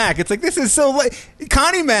Connie Mac. It's like, this is so late.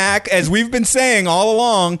 Connie Mac, as we've been saying all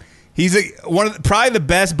along, he's probably the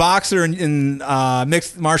best boxer in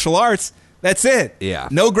mixed martial arts. That's it. Yeah.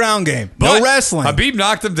 No ground game. But no wrestling. Khabib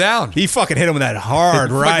knocked him down. He fucking hit him with that hard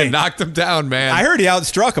He right. fucking knocked him down, man. I heard he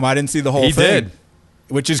outstruck him. I didn't see the whole thing. He did.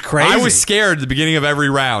 Which is crazy. I was scared at the beginning of every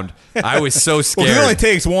round. I was so scared. Well, it only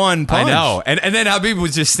takes one punch. I know. And then Khabib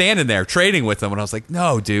was just standing there trading with him, and I was like,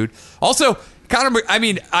 no, dude. Also, Connie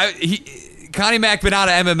Mac been out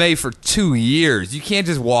of MMA for 2 years. You can't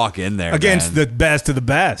just walk in there against the best of the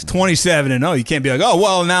best. 27-0. You can't be like, oh,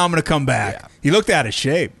 well, now I'm going to come back. Yeah. He looked out of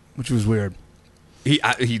shape, which was weird. He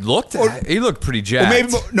looked pretty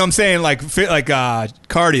jacked. Well, maybe I'm saying like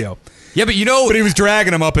cardio. Yeah, but but he was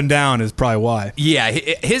dragging him up and down is probably why. Yeah,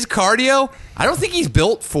 his cardio. I don't think he's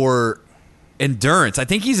built for endurance. I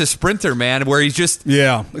think he's a sprinter, man. Where he's just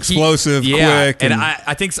explosive, quick, and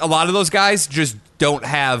I think a lot of those guys just don't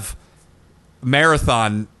have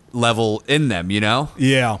marathon level in them. You know?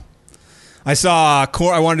 Yeah. I saw.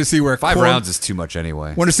 I wanted to see where 5 rounds is too much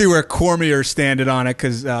anyway. Wanted to see where Cormier stood on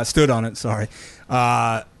it. Sorry,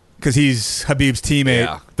 because he's Khabib's teammate.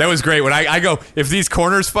 Yeah, that was great. When I go, if these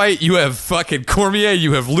corners fight, you have fucking Cormier,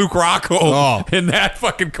 you have Luke Rocco in that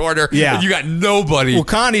fucking corner. Yeah, and you got nobody. Well,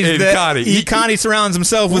 Connie surrounds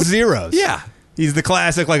himself with zeros. Yeah, he's the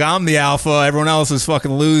classic. Like, I'm the alpha. Everyone else is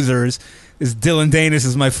fucking losers. This Dylan Danis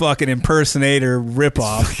is my fucking impersonator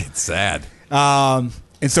ripoff. It's fucking sad.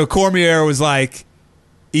 And so Cormier was like,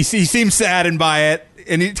 he seemed saddened by it.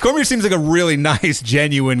 And Cormier seems like a really nice,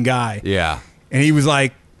 genuine guy. Yeah. And he was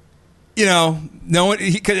like, no one.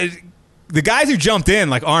 The guys who jumped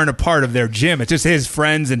in aren't a part of their gym. It's just his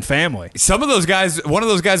friends and family. Some of those guys, one of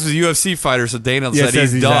those guys was a UFC fighter, so Dana said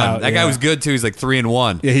he's done. Out, that guy was good too. He's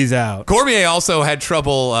 3-1. Yeah, he's out. Cormier also had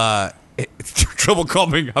trouble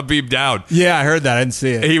calming Khabib down. Yeah, I heard that. I didn't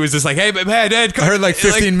see it. He was just hey, man, Dad. I heard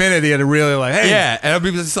 15 minutes. He had to really hey. Yeah, and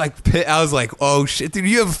Khabib was just I was like, oh shit, dude,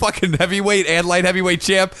 you have a fucking heavyweight and light heavyweight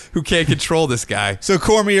champ who can't control this guy. So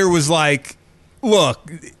Cormier was like, look,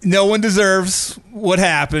 no one deserves what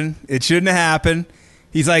happened. It shouldn't have happened.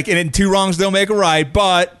 He's and two wrongs don't make a right,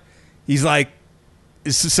 but he's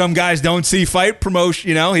some guys don't see fight promotion,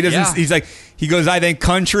 He doesn't. Yeah. He goes, I think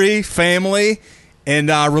country, family, and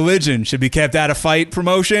religion should be kept out of fight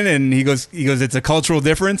promotion. And he goes, it's a cultural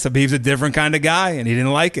difference. Habib's a different kind of guy, and he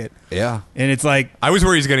didn't like it. Yeah. And it's I was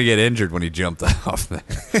worried he's going to get injured when he jumped off there.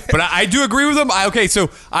 But I do agree with him.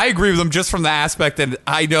 So I agree with him just from the aspect that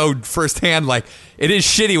I know firsthand, it is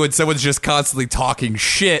shitty when someone's just constantly talking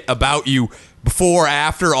shit about you before,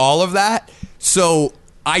 after all of that. So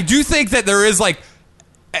I do think that there is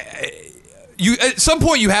at some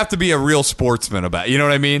point you have to be a real sportsman about it. You know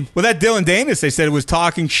what I mean? Well, that Dylan Danish, they said it was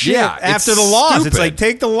talking shit after the loss. Stupid. It's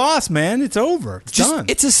take the loss, man. It's over. It's done.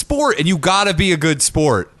 It's a sport, and you got to be a good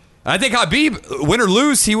sport. I think Khabib, win or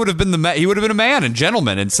lose, he would have been a man and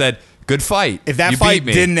gentleman and said, "Good fight." If that fight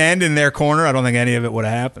didn't end in their corner, I don't think any of it would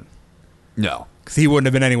have happened. No, because he wouldn't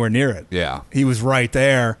have been anywhere near it. Yeah, he was right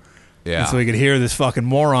there. Yeah. And so he could hear this fucking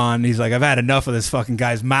moron. He's like, I've had enough of this fucking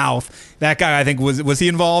guy's mouth. That guy, I think, was he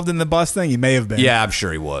involved in the bus thing? He may have been. Yeah, I'm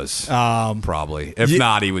sure he was. Probably. If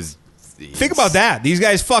not, he was. Think about that. These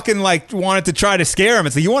guys fucking wanted to try to scare him.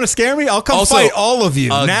 It's you want to scare me? I'll come fight all of you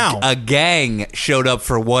now. A gang showed up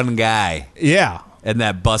for one guy. Yeah. In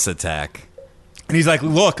that bus attack. And he's like,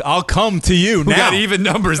 look, I'll come to you now. We got even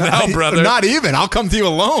numbers now, brother. Not even. I'll come to you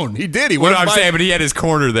alone. He did. I'm saying, but he had his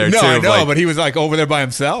corner there, too. No, I know, but he was over there by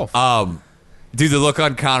himself. Dude, the look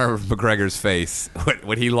on Conor McGregor's face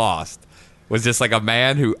when he lost was just a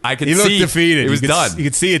man who I could see. He looked defeated. It was done. You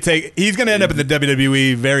could see it take. He's going to end up in the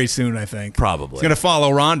WWE very soon, I think. Probably. He's going to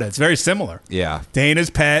follow Ronda. It's very similar. Yeah. Dana's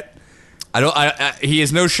pet. He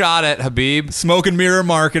has no shot at Khabib. Smoke and mirror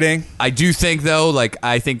marketing. I do think though,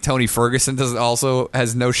 I think Tony Ferguson has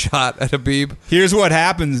no shot at Khabib. Here's what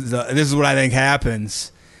happens. This is what I think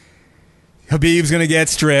happens. Khabib's gonna get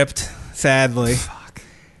stripped. Sadly, fuck.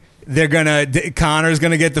 Conor's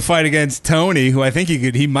gonna get the fight against Tony, who I think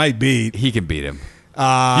he might beat. He can beat him.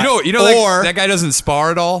 That guy doesn't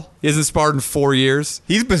spar at all. He hasn't sparred in 4 years.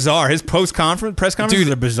 He's bizarre. His press conferences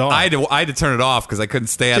are bizarre. I had to turn it off because I couldn't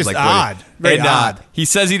stand just odd. Very odd. He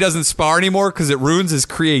says he doesn't spar anymore because it ruins his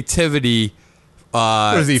creativity.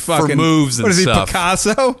 What is he for moves and stuff? What is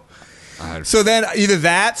he, Picasso? So then either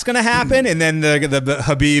that's going to happen, and then the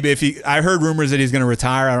Khabib, I heard rumors that he's going to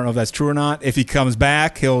retire. I don't know if that's true or not. If he comes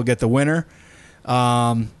back, he'll get the winner.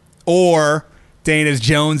 Or Dana's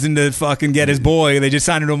jonesing to fucking get his boy. They just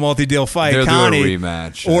signed him to a multi-deal fight. They'll Connie, do a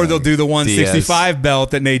rematch. Or they'll do the 165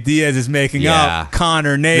 belt that Nate Diaz is making up.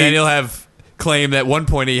 Conor, Nate. Then he'll have claim that at one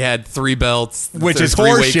point he had 3 belts, which is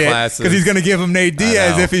horseshit because he's going to give him Nate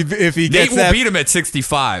Diaz if he gets Nate will beat him at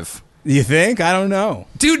 65. You think? I don't know.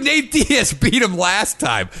 Dude, Nate Diaz beat him last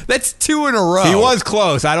time. That's 2 in a row. He was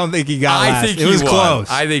close. I don't think he got last. It was close.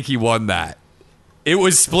 I think he won that. It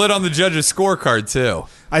was split on the judges' scorecard, too.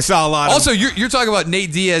 I saw a lot of... Also, you're talking about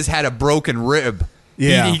Nate Diaz had a broken rib.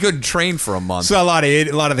 Yeah. He couldn't train for a month. Saw a lot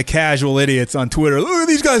of the casual idiots on Twitter. Look,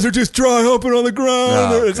 these guys are just dry humping on the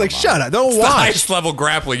ground. It's like, shut up. Don't watch. The highest level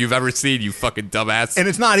grappling you've ever seen, you fucking dumbass. And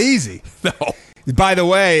it's not easy. No. By the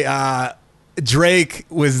way, Drake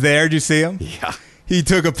was there. Did you see him? Yeah. He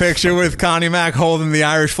took a picture with Connie Mac holding the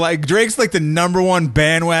Irish flag. Drake's the #1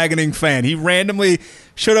 bandwagoning fan. He randomly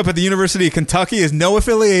showed up at the University of Kentucky, has no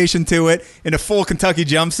affiliation to it, in a full Kentucky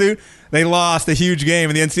jumpsuit. They lost a huge game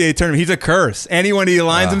in the NCAA tournament. He's a curse. Anyone he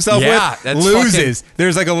aligns himself with loses.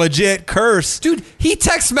 There's a legit curse. Dude, he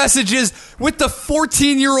text messages with the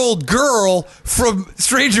 14-year-old girl from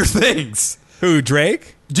Stranger Things. Who,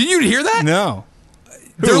 Drake? Did you hear that? No.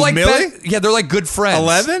 They're like Millie? They're like good friends.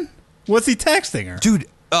 11? What's he texting her? Dude,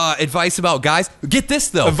 advice about guys. Get this,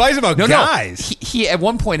 though. Advice about guys? No. He at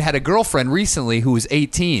one point had a girlfriend recently who was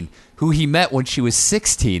 18, who he met when she was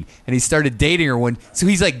 16, and he started dating her so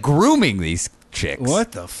he's grooming these chicks.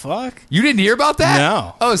 What the fuck? You didn't hear about that?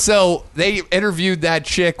 No. Oh, so they interviewed that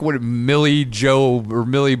chick, Millie Joe or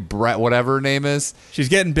Millie Brett, whatever her name is. She's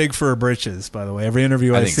getting big for her britches, by the way. Every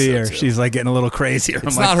interview I see her, she's getting a little crazier.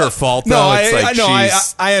 It's not her fault, though. No,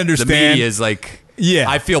 I understand. The media is yeah,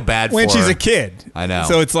 I feel bad for her. when she's a kid. I know.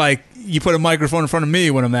 So it's you put a microphone in front of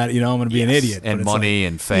me when I'm at, I'm going to be an idiot. And But it's money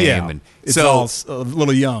and fame. Yeah, And it's so, all a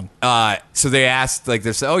little young. so they asked, like,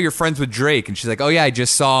 they said, oh, you're friends with Drake. And she's like, oh, yeah, I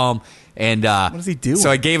just saw him. And what does he do?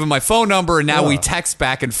 So I gave him my phone number, and now we Ugh. text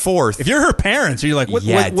back and forth. If you're her parents, you're like, what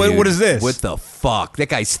dude, is this? What the fuck? That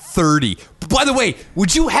guy's 30. By the way,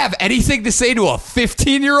 would you have anything to say to a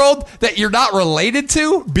 15-year-old that you're not related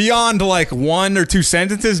to? Beyond like 1 or 2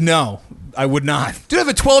 sentences? No, I would not. Dude, I have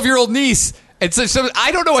a 12-year-old niece. And so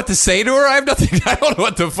I don't know what to say to her. I have nothing. I don't know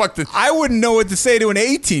what the fuck to. I wouldn't know what to say to an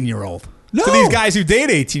 18-year-old. No. To these guys who date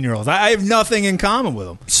 18-year-olds. I have nothing in common with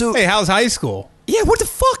them. So- hey, how's high school? Yeah, what the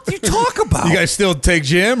fuck do you talk about? You guys still take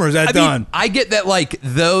gym, or is that done? I get that, like,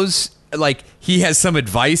 those, like, he has some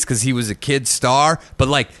advice because he was a kid star, but,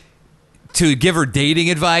 like, to give her dating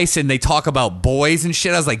advice and they talk about boys and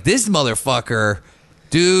shit, I was like, this motherfucker,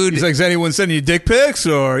 dude. He's like, is anyone sending you dick pics,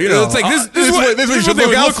 or it's like this is what you should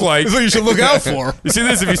look out for. like. This is what you should look out for. You see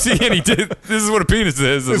this? If you see any, this is what a penis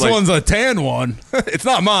is. This like, one's a tan one. It's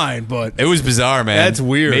not mine, but it was bizarre, man. That's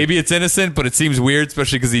weird. Maybe it's innocent, but it seems weird,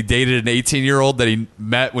 especially because he dated an 18-year-old that he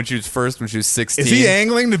met when she was 16. Is he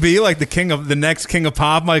angling to be like the next king of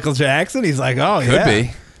pop, Michael Jackson? He's like, oh, Could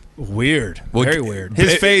be. Weird. Well, very weird.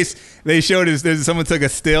 His face, they showed someone took a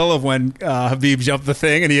still of when Khabib jumped the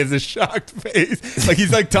thing, and he has this shocked face. Like,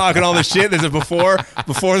 he's like talking all the shit. There's a before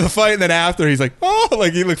the fight, and then after, he's like, oh,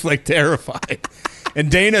 like he looks like terrified.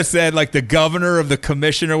 And Dana said, like, the governor of the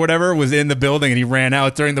commission or whatever was in the building, and he ran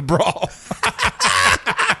out during the brawl.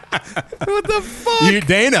 What the fuck?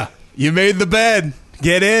 Dana, you made the bed.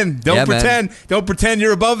 Get in. Don't pretend. Man. Don't pretend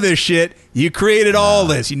you're above this shit. You created all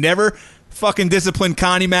this. You never fucking disciplined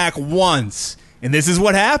Connie Mac once, and this is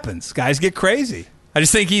what happens. Guys get crazy. I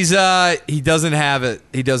just think he doesn't have it.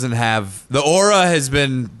 He doesn't have the aura has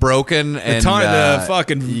been broken, and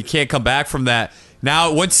you can't come back from that.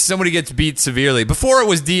 Now, once somebody gets beat severely, before it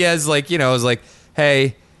was Diaz, like, it was like,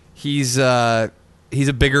 hey, he's a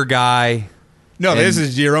bigger guy. No, this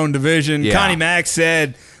is your own division. Yeah. Connie Mac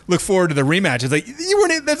said, look forward to the rematch. It's like,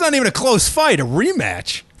 that's not even a close fight. A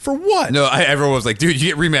rematch. For what? No, everyone was like, dude,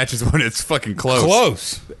 you get rematches when it's fucking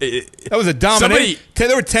close. That was a dominant.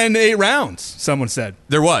 There were 10-8 rounds, someone said.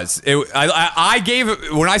 There was. I gave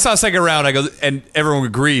it, when I saw second round, I go, and everyone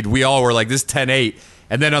agreed. We all were like, this is 10-8.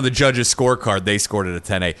 And then on the judges' scorecard, they scored it a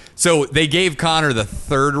 10-8. So they gave Conor the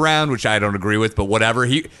third round, which I don't agree with, but whatever.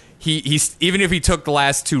 He even if he took the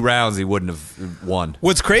last 2 rounds, he wouldn't have won.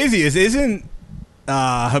 What's crazy isn't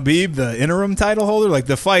Khabib the interim title holder? Like,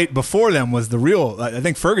 the fight before them was the real. I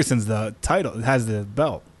think Ferguson's the title, has the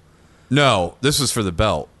belt. No, this was for the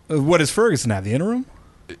belt. What does Ferguson have? The interim?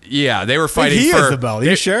 Yeah, they were fighting he for has the belt. Are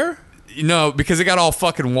you sure? No, because it got all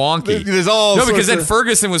fucking wonky. Because then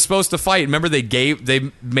Ferguson was supposed to fight. Remember,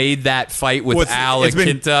 they made that fight with Al and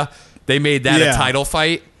Quinta. They made that a title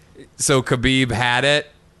fight. So Khabib had it.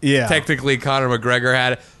 Yeah. Technically, Conor McGregor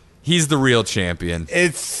had it. He's the real champion.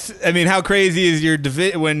 How crazy is your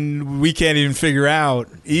division when we can't even figure out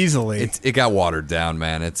easily? It got watered down,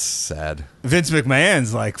 man. It's sad. Vince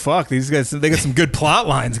McMahon's like, fuck, these guys, they got some good plot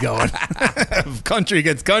lines going. Country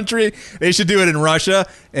against country. They should do it in Russia.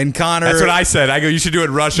 And Conor. That's what I said. I go, you should do it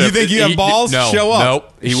in Russia. You think you have balls? No, show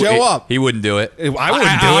up. Nope. Show up. He wouldn't do it. I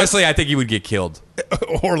wouldn't do it. Honestly, I think he would get killed.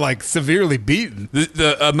 Or like severely beaten.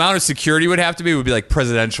 The amount of security would have to be would be like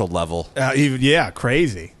presidential level.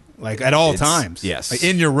 Crazy. Like, at all times. Yes. Like,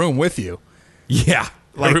 in your room with you. Yeah.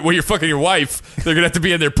 Like, when you're fucking your wife, they're going to have to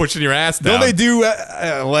be in there pushing your ass down. Don't they do,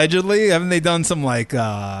 allegedly, haven't they done some, like,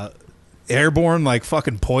 airborne, like,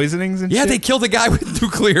 fucking poisonings and shit? Yeah, they killed a guy with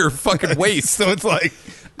nuclear fucking waste. So it's like,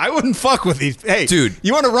 I wouldn't fuck with these. Hey, dude,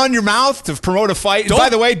 you want to run your mouth to promote a fight? By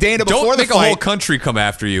the way, Dana, before the fight, don't make a whole country come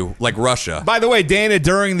after you like Russia. By the way, Dana,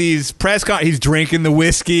 during these press conferences, he's drinking the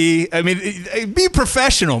whiskey. I mean, be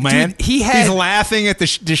professional, man. Dude, he's laughing at the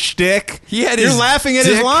shtick. You're laughing at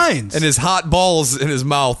his lines and his hot balls in his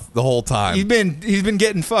mouth the whole time. He's been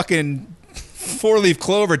getting fucking 4-leaf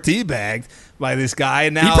clover teabagged by this guy,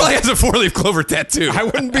 and now he probably has a 4-leaf clover tattoo. I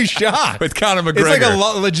wouldn't be shocked. With Conor McGregor. It's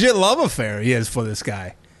like a legit love affair he has for this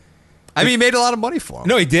guy. I mean, he made a lot of money for him.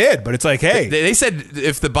 No, he did, but it's like, hey. They said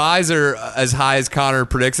if the buys are as high as Conor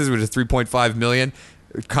predicts, which is $3.5 million,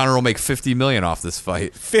 Conor will make $50 million off this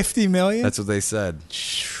fight. $50 million? That's what they said.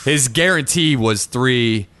 His guarantee was $3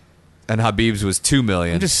 million, and Khabib's was $2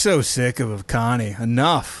 million. I'm just so sick of Connie.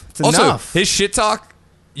 Enough. It's also, enough. His shit talk,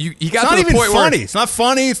 he got it's to not the even point funny. where It's not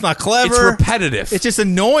funny. It's not clever. It's repetitive. It's just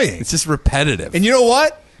annoying. It's just repetitive. And you know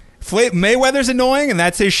what? Mayweather's annoying, and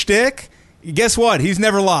that's his shtick. Guess what? He's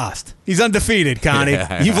never lost. He's undefeated, Connie.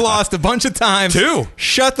 Yeah. You've lost a bunch of times. 2.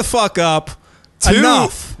 Shut the fuck up. 2.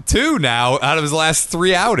 Enough. 2 now out of his last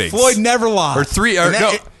 3 outings. Floyd never lost. Or 3.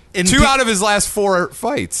 2 out of his last 4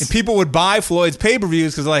 fights. And people would buy Floyd's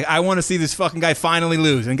pay-per-views because like, I want to see this fucking guy finally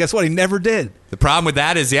lose. And guess what? He never did. The problem with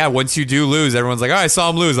that is, once you do lose, everyone's like, "Oh, I saw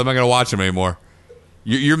him lose. I'm not going to watch him anymore."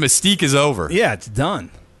 Your mystique is over. Yeah, it's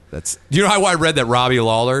done. Do you know how I read that Robbie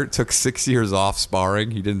Lawler took 6 years off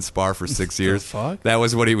sparring? He didn't spar for 6 years. Fuck? That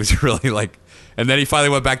was what he was really like. And then he finally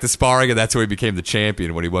went back to sparring, and that's when he became the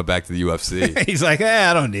champion when he went back to the UFC. He's like,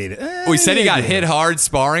 I don't need it. Well, he said he got hit hard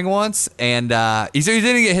sparring once, and he said he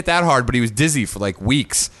didn't get hit that hard, but he was dizzy for like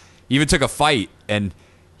weeks. He even took a fight, and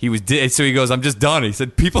he was so he goes, "I'm just done." He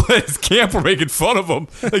said people at his camp were making fun of him.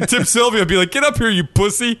 Like Tim Sylvia would be like, "Get up here, you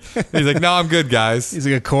pussy." And he's like, "No, I'm good, guys." He's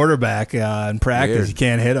like a quarterback in practice. Weird. You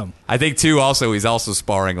can't hit him. I think too. Also, he's also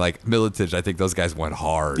sparring like Miletich. I think those guys went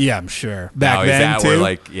hard. Yeah, I'm sure. Now Back then he's at too.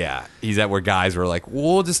 where he's at where guys were like,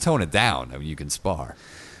 "Well, we'll just tone it down. I mean, you can spar."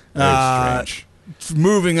 Very strange.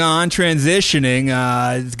 Moving on, transitioning.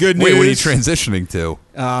 It's good news. Wait, what are you transitioning to?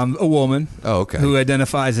 A woman. Oh, okay. Who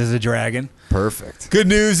identifies as a dragon. Perfect. Good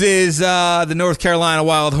news is the North Carolina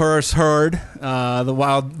wild horse herd,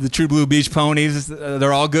 the True Blue Beach ponies.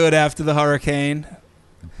 They're all good after the hurricane.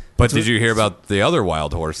 But did you hear about the other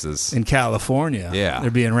wild horses in California? Yeah,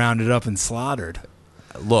 they're being rounded up and slaughtered.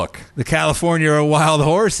 Look, the California wild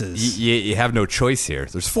horses. You have no choice here.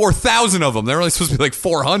 There's 4,000 of them. They're only supposed to be like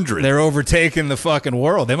 400. They're overtaking the fucking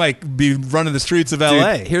world. They might be running the streets of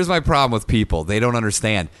L.A. Dude, here's my problem with people. They don't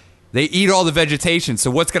understand. They eat all the vegetation,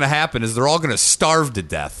 so what's going to happen is they're all going to starve to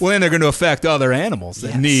death. Well, and they're going to affect other animals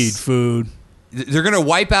that need food. They're going to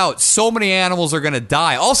wipe out. So many animals are going to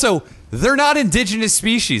die. Also, they're not indigenous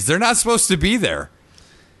species. They're not supposed to be there.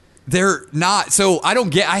 They're not. So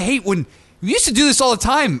I hate when we used to do this all the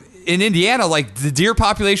time in Indiana. Like the deer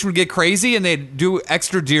population would get crazy and they'd do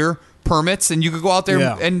extra deer permits and you could go out there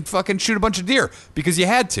and fucking shoot a bunch of deer because you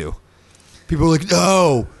had to. People were like,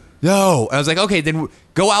 no. I was like, okay, then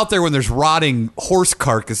go out there when there's rotting horse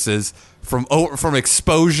carcasses from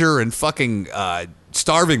exposure and fucking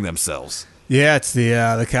starving themselves. Yeah, it's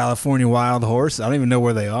the California wild horse. I don't even know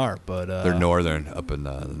where they are, but they're northern, up in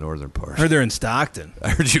the northern part. I heard they're in Stockton. I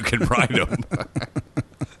heard you can ride them.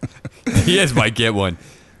 He might get one.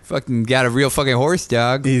 Fucking got a real fucking horse,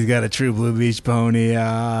 dog. He's got a True Blue Beach pony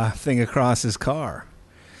thing across his car.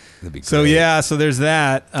 That'd be great. So there's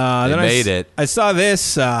that. They made it. I saw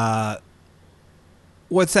this.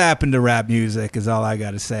 What's happened to rap music is all I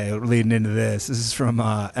got to say leading into this. This is from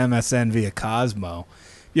MSN via Cosmo.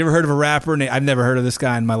 You ever heard of a rapper? I've never heard of this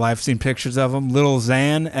guy in my life. Seen pictures of him. Lil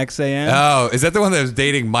Xan, Xan. Oh, is that the one that was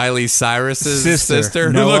dating Miley Cyrus's sister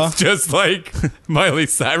who Noah. looks just like Miley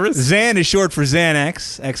Cyrus? Xan is short for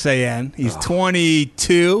Xanax, Xan. He's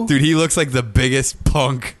 22. Dude, he looks like the biggest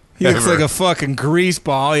punk He looks ever. like a fucking grease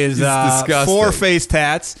ball. He has disgusting. 4 face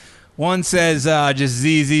tats. One says just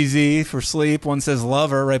ZZZ for sleep. One says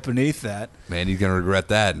lover right beneath that. Man, he's going to regret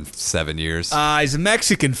that in 7 years. He's a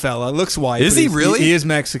Mexican fella. Looks white. Is he really? He is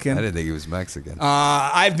Mexican. I didn't think he was Mexican.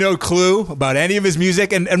 I have no clue about any of his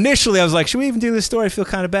music. And initially I was like, should we even do this story? I feel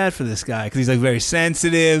kind of bad for this guy because he's like very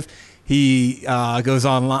sensitive. He goes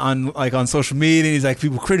on social media and he's like,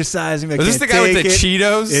 people criticize him. Is this the guy with the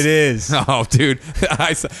Cheetos? It is. Oh, dude.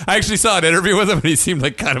 I actually saw an interview with him and he seemed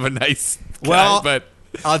like kind of a nice guy, but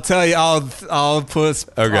I'll tell you. I'll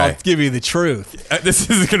give you the truth. This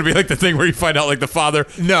isn't going to be like the thing where you find out like the father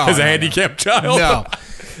has a handicapped child. No.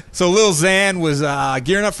 So Lil Xan was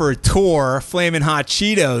gearing up for a tour. Flamin' Hot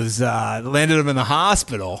Cheetos landed him in the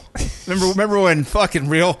hospital. Remember when fucking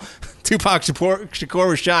real Tupac Shakur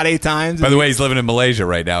was shot 8 times? By the way, he's living in Malaysia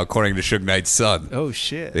right now, according to Suge Knight's son. Oh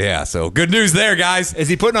shit! Yeah, so good news there, guys. Is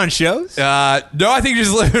he putting on shows? No, I think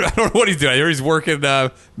he's living. I don't know what he's doing. I hear he's working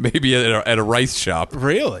maybe at a rice shop.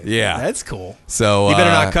 Really? Yeah, that's cool. So he better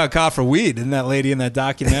not cut caught for weed. Isn't that lady in that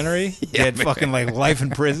documentary? Yeah, had fucking like life in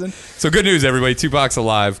prison. So good news, everybody. Tupac's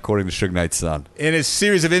alive, according to Suge Knight's son. In his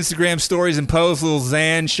series of Instagram stories and posts, Lil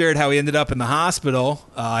Xan shared how he ended up in the hospital.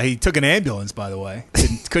 He took an ambulance, by the way.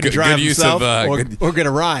 Couldn't drive himself or get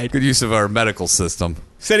a ride. Good use of our medical system.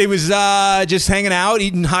 Said he was just hanging out,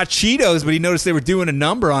 eating hot Cheetos, but he noticed they were doing a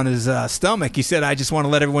number on his stomach. He said, I just want to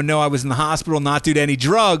let everyone know I was in the hospital, not due to any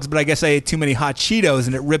drugs, but I guess I ate too many hot Cheetos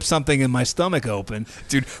and it ripped something in my stomach open.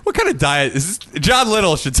 Dude, what kind of diet is this? John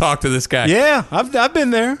Little should talk to this guy. Yeah, I've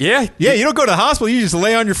been there. Yeah? Yeah, you don't go to the hospital. You just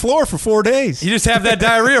lay on your floor for 4 days. You just have that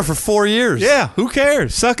diarrhea for 4 years. Yeah, who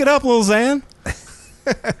cares? Suck it up, Lil Xan.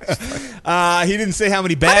 He didn't say how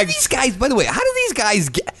many bags. How do these guys, by the way,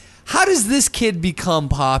 how does this kid become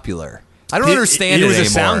popular? I don't understand it anymore. He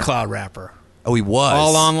was a SoundCloud rapper. Oh, he was?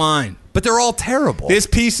 All online. But they're all terrible. This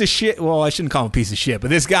piece of shit, well, I shouldn't call him a piece of shit, but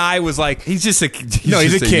this guy was like... He's just a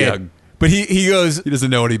he's a kid. Young, but he goes... He doesn't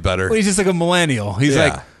know any better. Well, he's just like a millennial. He's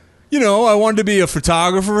like, I wanted to be a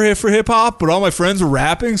photographer for hip hop, but all my friends were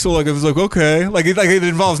rapping, so like it was like okay, like it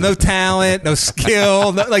involves no talent, no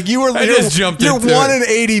skill, like you're 1 in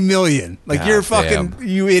 80 million, like you're fucking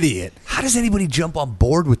you idiot. How does anybody jump on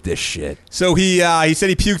board with this shit? So he said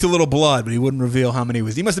he puked a little blood, but he wouldn't reveal how many he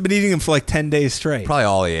was. He must have been eating them for like 10 days straight. Probably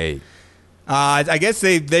all he ate. I guess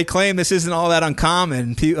they claim this isn't all that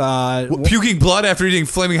uncommon. Puking blood after eating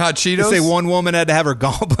Flaming Hot Cheetos? They say one woman had to have her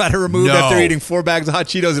gallbladder removed after eating 4 bags of hot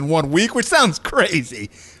Cheetos in 1 week, which sounds crazy.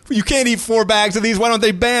 You can't eat 4 bags of these. Why don't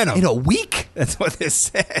they ban them? In a week? That's what this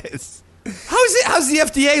says. How's the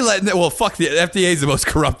FDA letting it? Well, fuck, the FDA is the most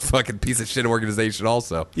corrupt fucking piece of shit organization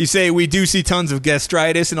also. You say we do see tons of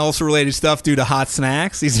gastritis and ulcer-related stuff due to hot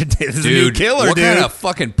snacks. This is a new killer, what dude. What kind of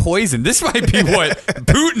fucking poison? This might be what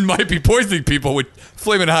Putin might be poisoning people with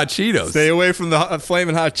Flamin' Hot Cheetos. Stay away from the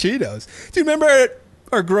Flamin' Hot Cheetos. Do you remember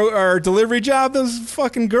our delivery job? Those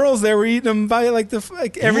fucking girls, they were eating them by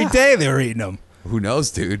every day they were eating them. Who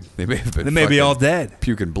knows, dude? They may have been. They may be all dead.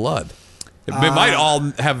 Puking blood. They might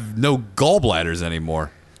all have no gallbladders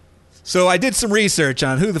anymore. So I did some research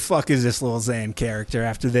on who the fuck is this Lil Xan character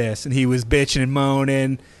after this, and he was bitching and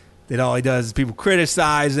moaning that all he does is people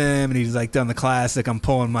criticize him, and he's like done the classic, I'm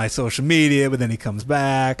pulling my social media, but then he comes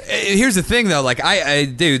back. Here's the thing, though. Like,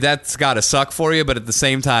 dude, that's got to suck for you, but at the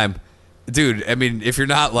same time, dude, I mean, if you're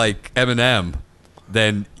not like Eminem,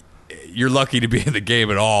 then you're lucky to be in the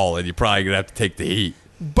game at all, and you're probably going to have to take the heat.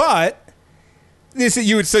 But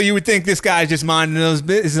you would think this guy's just minding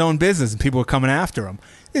his own business, and people are coming after him.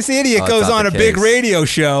 This idiot goes on a big radio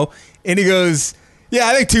show, and he goes, yeah,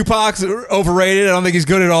 I think Tupac's overrated. I don't think he's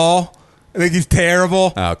good at all. I think he's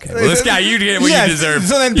terrible. Okay. Well, this guy, you get what you deserve.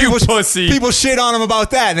 So then people shit on him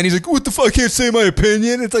about that. And then he's like, what the fuck? I can't say my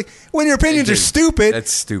opinion. It's like, when your opinions are stupid.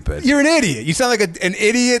 That's stupid. You're an idiot. You sound like an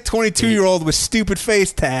idiot 22-year-old with stupid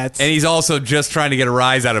face tats. And he's also just trying to get a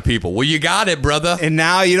rise out of people. Well, you got it, brother. And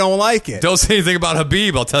now you don't like it. Don't say anything about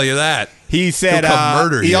Khabib, I'll tell you that. He said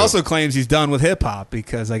murder he you. also claims he's done with hip-hop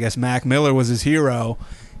because I guess Mac Miller was his hero.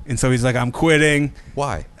 And so he's like, I'm quitting.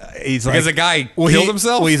 Why? He's because like, a guy killed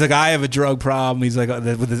himself? Well, he's like, I have a drug problem. He's like,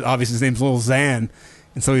 obviously his name's Lil Xan.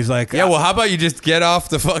 And so he's like, yeah, well, how about you just get off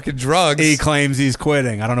the fucking drugs? He claims he's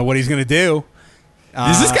quitting. I don't know what he's going to do.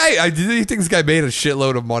 Is this guy, do you think this guy made a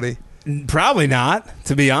shitload of money? Probably not,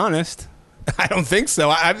 to be honest. I don't think so.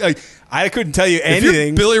 I couldn't tell you anything. If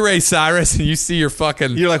you're Billy Ray Cyrus and you see your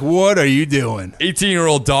fucking... You're like, what are you doing?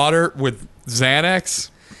 18-year-old daughter with Xanax...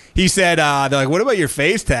 He said, they're like, what about your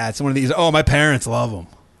face tats? And one of these, my parents love them.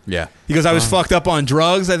 Yeah. He goes, I was fucked up on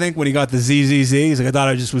drugs, I think, when he got the ZZZ. He's like, I thought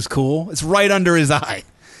I just was cool. It's right under his eye.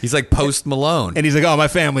 He's like Post Malone. And he's like, my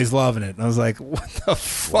family's loving it. And I was like, what the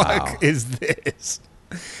fuck is this?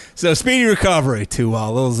 So, speedy recovery to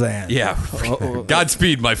Lil Xan. Yeah.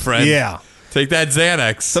 Godspeed, my friend. Yeah. Take that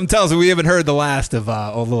Xanax. Some tells me we haven't heard the last of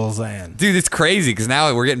Lil Xan. Dude, it's crazy because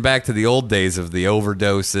now we're getting back to the old days of the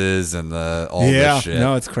overdoses and all this shit.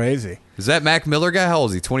 No, it's crazy. Is that Mac Miller guy? How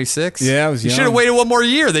old is he? 26? Yeah, I was young. You should have waited one more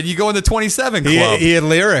year. Then you go in the 27 club. He had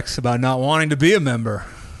lyrics about not wanting to be a member.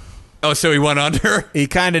 Oh, so he went under? He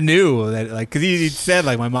kind of knew that, like, because he said,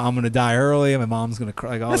 like, I'm going to die early, and my mom's going to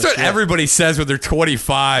cry. Like, that's what everybody says when they're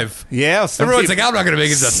 25. Yeah. Everyone's like, I'm not going to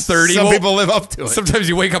make it to 30. Some people live up to it. Sometimes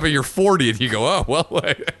you wake up and you're 40, and you go, oh, well,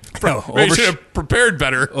 I should have prepared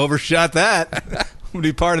better. Overshot that. Would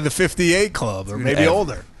be part of the 58 club, or maybe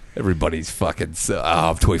older. Everybody's fucking,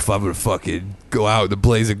 I'm 25, I'm going to fucking go out in the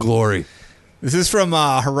blaze of glory. This is from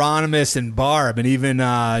Hieronymus and Barb, and even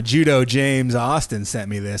Judo James Austin sent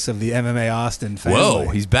me this of the MMA Austin family. Whoa,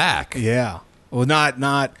 he's back. Yeah. Well, not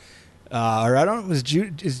or I don't.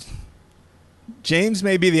 Is James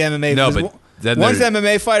may be the MMA? No, but then one's the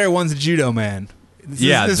MMA fighter, one's the judo man.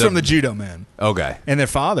 This is from the judo man. Okay, and their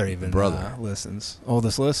father even brother listens,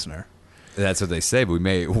 oldest listener. That's what they say. But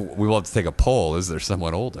we will have to take a poll. Is there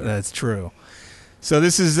someone older? That's true. So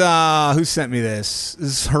this is who sent me this. This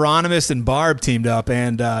is Hieronymus and Barb teamed up,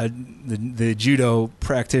 and the judo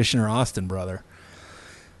practitioner Austin brother.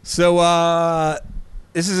 So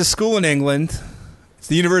this is a school in England. It's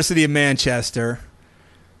the University of Manchester.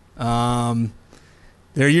 Their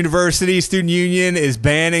university student union is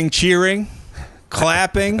banning cheering,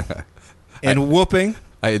 clapping, and whooping.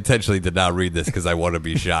 I intentionally did not read this because I want to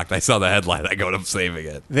be shocked. I saw the headline. I go, I'm saving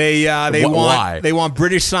it. They want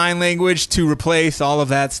British Sign Language to replace all of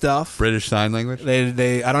that stuff. British Sign Language?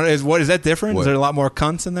 They I don't know. Is that different? What? Is there a lot more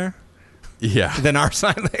cunts in there? Yeah. Than our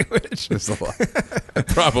sign language? There's a lot.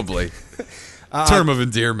 Probably. Term of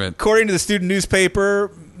endearment. According to the student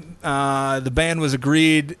newspaper, the ban was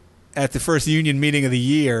agreed at the first union meeting of the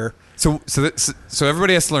year. So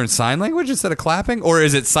everybody has to learn sign language instead of clapping, or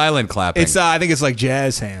is it silent clapping? It's I think it's like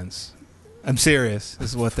jazz hands. I'm serious. This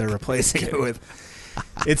is what they're replacing it with.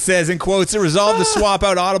 It says in quotes, it resolved to swap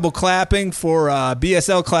out audible clapping for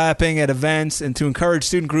BSL clapping at events and to encourage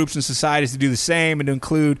student groups and societies to do the same and to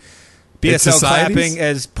include BSL clapping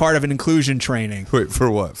as part of an inclusion training. Wait, for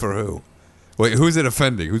what? For who? Wait, who's it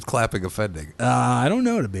offending? Who's clapping offending? I don't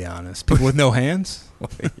know, to be honest. People with no hands?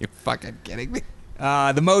 Are you fucking kidding me?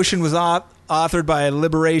 The motion was authored by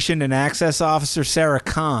Liberation and Access Officer Sarah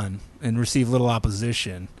Khan and received little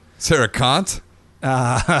opposition. Sarah Kant?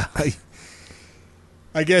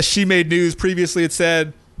 I guess she made news previously. It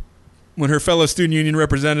said when her fellow student union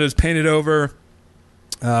representatives painted over,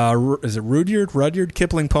 is it Rudyard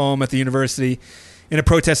Kipling poem at the university in a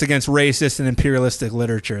protest against racist and imperialistic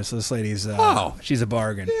literature. So this lady's, she's a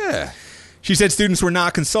bargain. Yeah. She said students were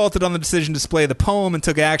not consulted on the decision to display the poem and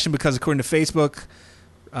took action because, according to Facebook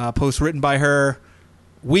posts written by her,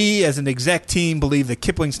 we, as an exec team, believe that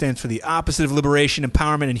Kipling stands for the opposite of liberation,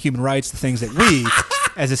 empowerment, and human rights, the things that we,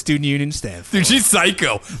 as a student union, stand for. Dude, she's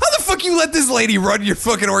psycho. How the fuck you let this lady run your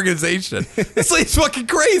fucking organization? This lady's fucking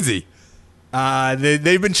crazy.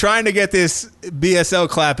 They've been trying to get this BSL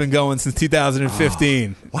clapping going since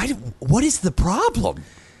 2015. What is the problem?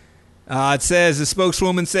 It says the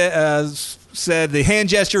spokeswoman said the hand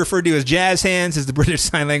gesture referred to as jazz hands is the British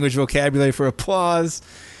Sign Language vocabulary for applause.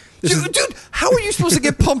 Dude, how are you supposed to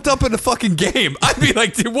get pumped up in a fucking game? I'd be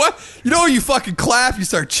like, dude, what? You know, you fucking clap, you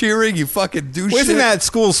start cheering, you fucking do shit. Isn't that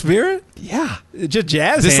school spirit? Yeah. Just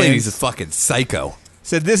jazz This hands. lady's a fucking psycho.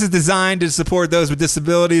 Said this is designed to support those with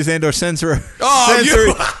disabilities and or sensory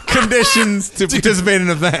conditions to participate in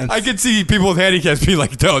events. I can see people with handicaps being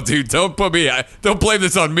like, no, dude, don't put me, don't blame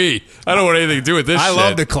this on me. I don't want anything to do with this shit. I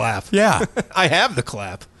love the clap. Yeah. I have the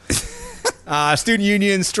clap. Student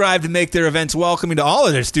unions strive to make their events welcoming to all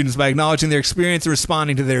of their students by acknowledging their experience and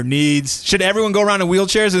responding to their needs. Should everyone go around in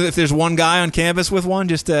wheelchairs if there's one guy on campus with one,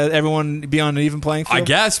 just everyone be on an even playing field? I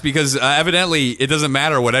guess, because evidently it doesn't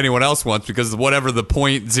matter what anyone else wants, because whatever the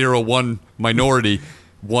 0.01 minority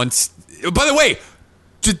wants. By the way,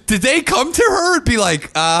 did they come to her and be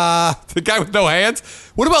like, the guy with no hands?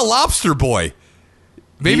 What about Lobster Boy?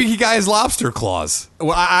 Maybe he got his lobster claws.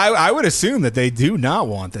 Well, I would assume that they do not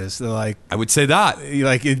want this. They're like, I would say not.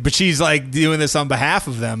 But she's like doing this on behalf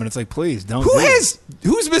of them, and it's like, please don't.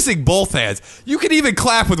 Who's missing both hands? You can even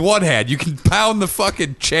clap with one hand. You can pound the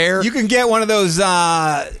fucking chair. You can get one of those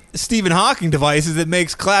Stephen Hawking devices that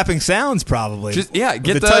makes clapping sounds. Probably, get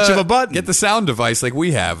the touch of a button. Get the sound device like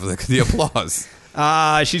we have, the applause.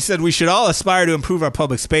 She said we should all aspire to improve our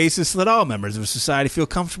public spaces so that all members of society feel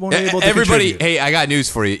comfortable and able to contribute. Hey, I got news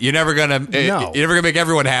for you. You're never gonna make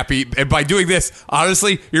everyone happy, and by doing this,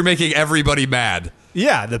 honestly, you're making everybody mad.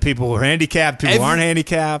 Yeah, the people who are handicapped, people who aren't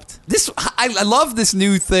handicapped. I love this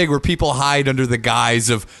new thing where people hide under the guise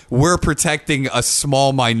of we're protecting a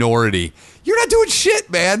small minority. You're not doing shit,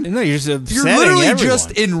 man. No, you're just You're literally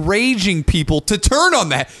just enraging people to turn on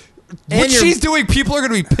that. What she's doing, people are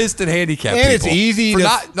going to be pissed at handicapped people. And it's easy for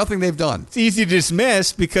nothing they've done. It's easy to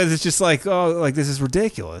dismiss because it's just like, this is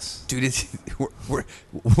ridiculous. Dude,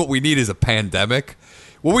 what we need is a pandemic.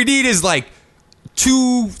 What we need is like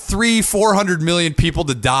 200, 300, 400 million people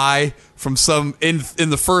to die from some, in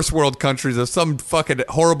the first world countries, of some fucking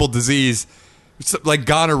horrible disease like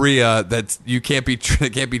gonorrhea that can't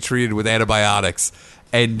be treated with antibiotics.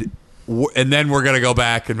 And then we're going to go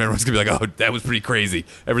back and everyone's going to be like, oh, that was pretty crazy.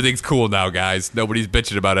 Everything's cool now, guys. Nobody's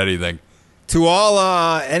bitching about anything. To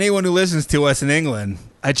all anyone who listens to us in England,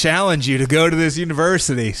 I challenge you to go to this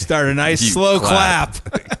university, start a nice slow clap.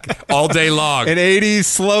 All day long. An 80s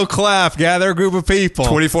slow clap. Gather a group of people.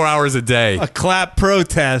 24 hours a day. A clap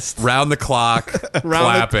protest. Round the clock.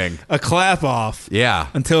 Clapping. A clap off. Yeah.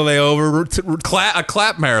 Until they a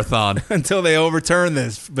clap marathon. Until they overturn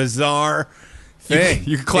this bizarre thing.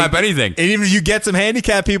 You can clap anything. And even if you get some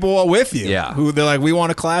handicapped people with you. Yeah. Who they're like, we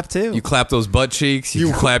want to clap too. You clap those butt cheeks.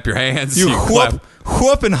 You clap your hands. You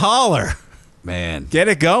whoop and holler. Man. Get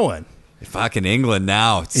it going. Fucking England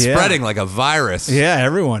now. It's spreading like a virus. Yeah,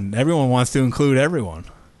 everyone wants to include everyone.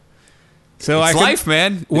 So it's life,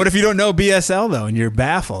 man. What if you don't know BSL though, and you're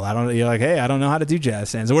baffled? You're like, hey, I don't know how to do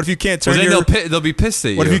jazz hands. Or what if you can't turn they'll be pissed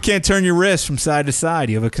at you. What if you can't turn your wrist from side to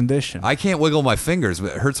side? You have a condition. I can't wiggle my fingers.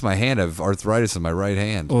 It hurts my hand. I have arthritis in my right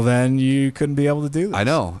hand. Well, then you couldn't be able to do this. I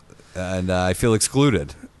know, and I feel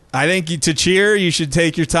excluded. I think to cheer, you should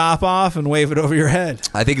take your top off and wave it over your head.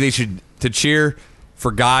 I think to cheer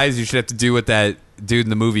for guys, you should have to do what that dude in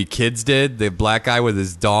the movie Kids did, the black guy with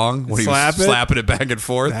his dong when he was slapping it back and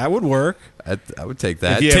forth. That would work. I would take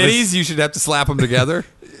that. Titties, you should have to slap them together.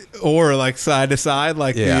 Or like side to side,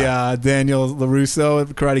 like the Daniel LaRusso at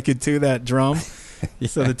Karate Kid 2, that drum.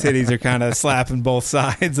 So the titties are kind of slapping both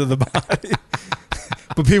sides of the body.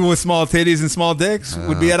 But people with small titties and small dicks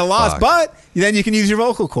would be at a loss. Fuck. But then you can use your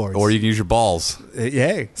vocal cords. Or you can use your balls.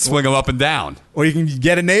 Yeah. Swing them up and down. Or you can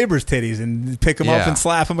get a neighbor's titties and pick them up and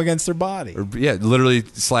slap them against their body. Or, literally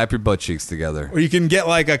slap your butt cheeks together. Or you can get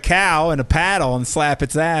like a cow and a paddle and slap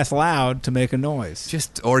its ass loud to make a noise.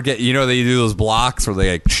 Or get, they do those blocks where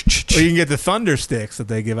they like... Or you can get the thunder sticks that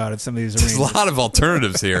they give out at some of these arenas. There's a lot of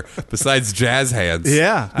alternatives here besides jazz hands.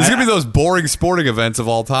 Yeah. There's going to be those boring sporting events of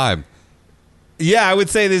all time. Yeah, I'd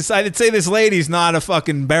say this lady's not a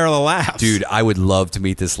fucking barrel of laughs. Dude, I would love to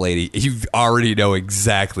meet this lady. You already know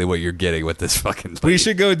exactly what you're getting with this fucking lady. We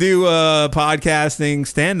should go do a podcasting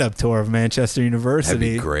stand-up tour of Manchester University.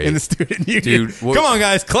 That'd be great. In the student union. Dude, come on,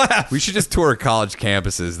 guys, clap. We should just tour college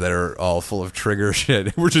campuses that are all full of trigger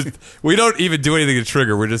shit. We don't even do anything to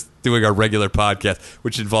trigger. We're just doing our regular podcast,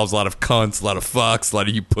 which involves a lot of cunts, a lot of fucks, a lot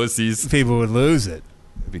of you pussies. People would lose it.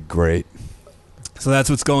 It'd be great. So that's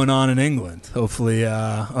what's going on in England. Hopefully,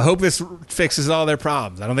 I hope this fixes all their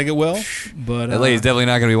problems. I don't think it will, but that lady's definitely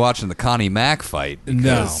not going to be watching the Connie Mac fight.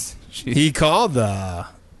 No, he called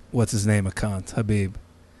what's his name a cunt, Khabib,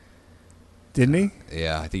 didn't he?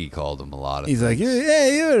 Yeah, I think he called him a lot of. He's things.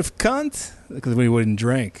 like, you're a cunt, because we wouldn't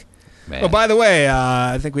drink. Man. Oh, by the way,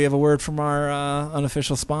 I think we have a word from our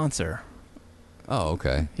unofficial sponsor. Oh,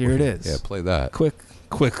 okay. Here it is. Yeah, play that.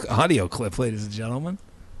 Quick audio clip, ladies and gentlemen.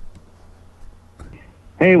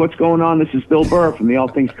 Hey, what's going on? This is Bill Burr from the All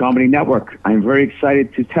Things Comedy Network. I'm very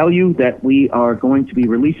excited to tell you that we are going to be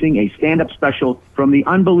releasing a stand-up special from the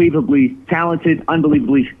unbelievably talented,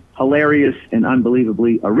 unbelievably hilarious, and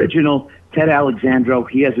unbelievably original Ted Alexandro.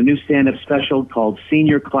 He has a new stand-up special called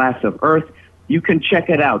Senior Class of Earth. You can check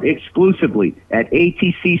it out exclusively at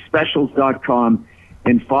atcspecials.com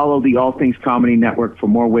and follow the All Things Comedy Network for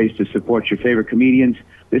more ways to support your favorite comedians.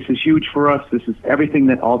 This is huge for us. This is everything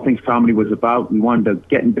that All Things Comedy was about. We wanted to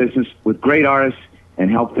get in business with great artists and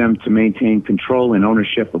help them to maintain control and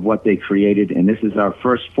ownership of what they created. And this is our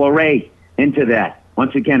first foray into that.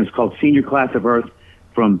 Once again, it's called Senior Class of Earth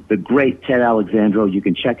from the great Ted Alexandro. You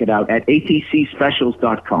can check it out at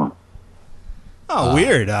atcspecials.com. Oh,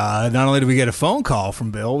 weird. Not only did we get a phone call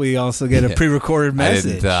from Bill, we also get a pre-recorded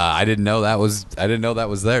message. I didn't know that was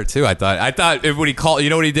there too. I thought when he called, you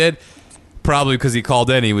know what he did? Probably because he called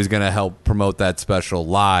in, he was going to help promote that special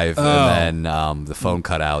live, and then the phone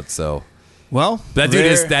cut out. So, well, that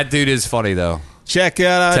dude is funny though. Check it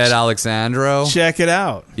out, Ted Alexandro. Check it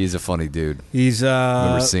out. He's a funny dude. He's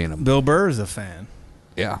never seen him. Bill Burr is a fan.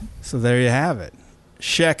 Yeah. So there you have it.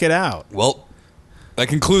 Check it out. Well, that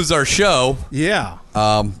concludes our show. Yeah.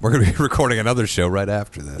 We're going to be recording another show right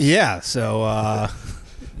after this. Yeah. So.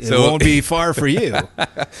 It won't be far for you.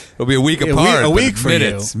 It'll be a week apart. A week for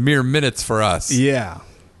minutes, you. Mere minutes for us. Yeah.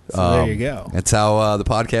 So there you go. That's how the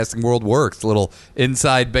podcasting world works. A little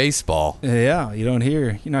inside baseball. Yeah. You're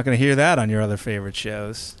not going to hear that on your other favorite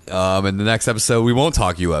shows. In the next episode, we won't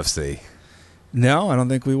talk UFC. No, I don't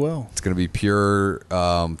think we will. It's going to be pure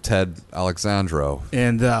Ted Alexandro.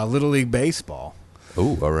 And Little League Baseball.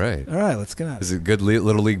 Oh, all right. All right, let's get on. Is it a good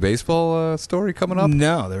Little League Baseball story coming up?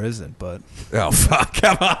 No, there isn't, but... Oh, fuck.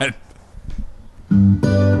 Come on.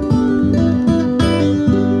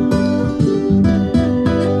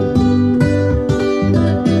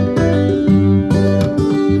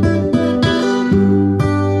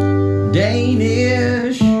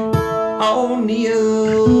 Danish,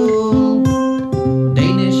 O'Neill,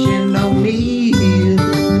 Danish and O'Neill.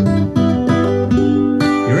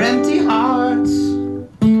 Your empty hearts,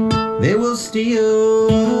 they will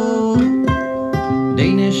steal.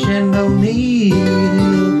 Danish and O'Neill.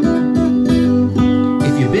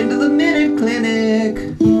 If you've been to the Minute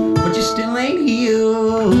Clinic, but you still ain't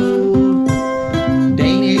healed.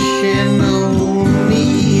 Danish and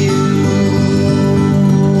O'Neill.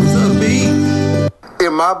 What's up, B?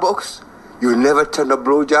 In my books, you never turn a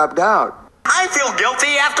blowjob down. I feel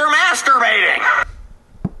guilty after masturbating.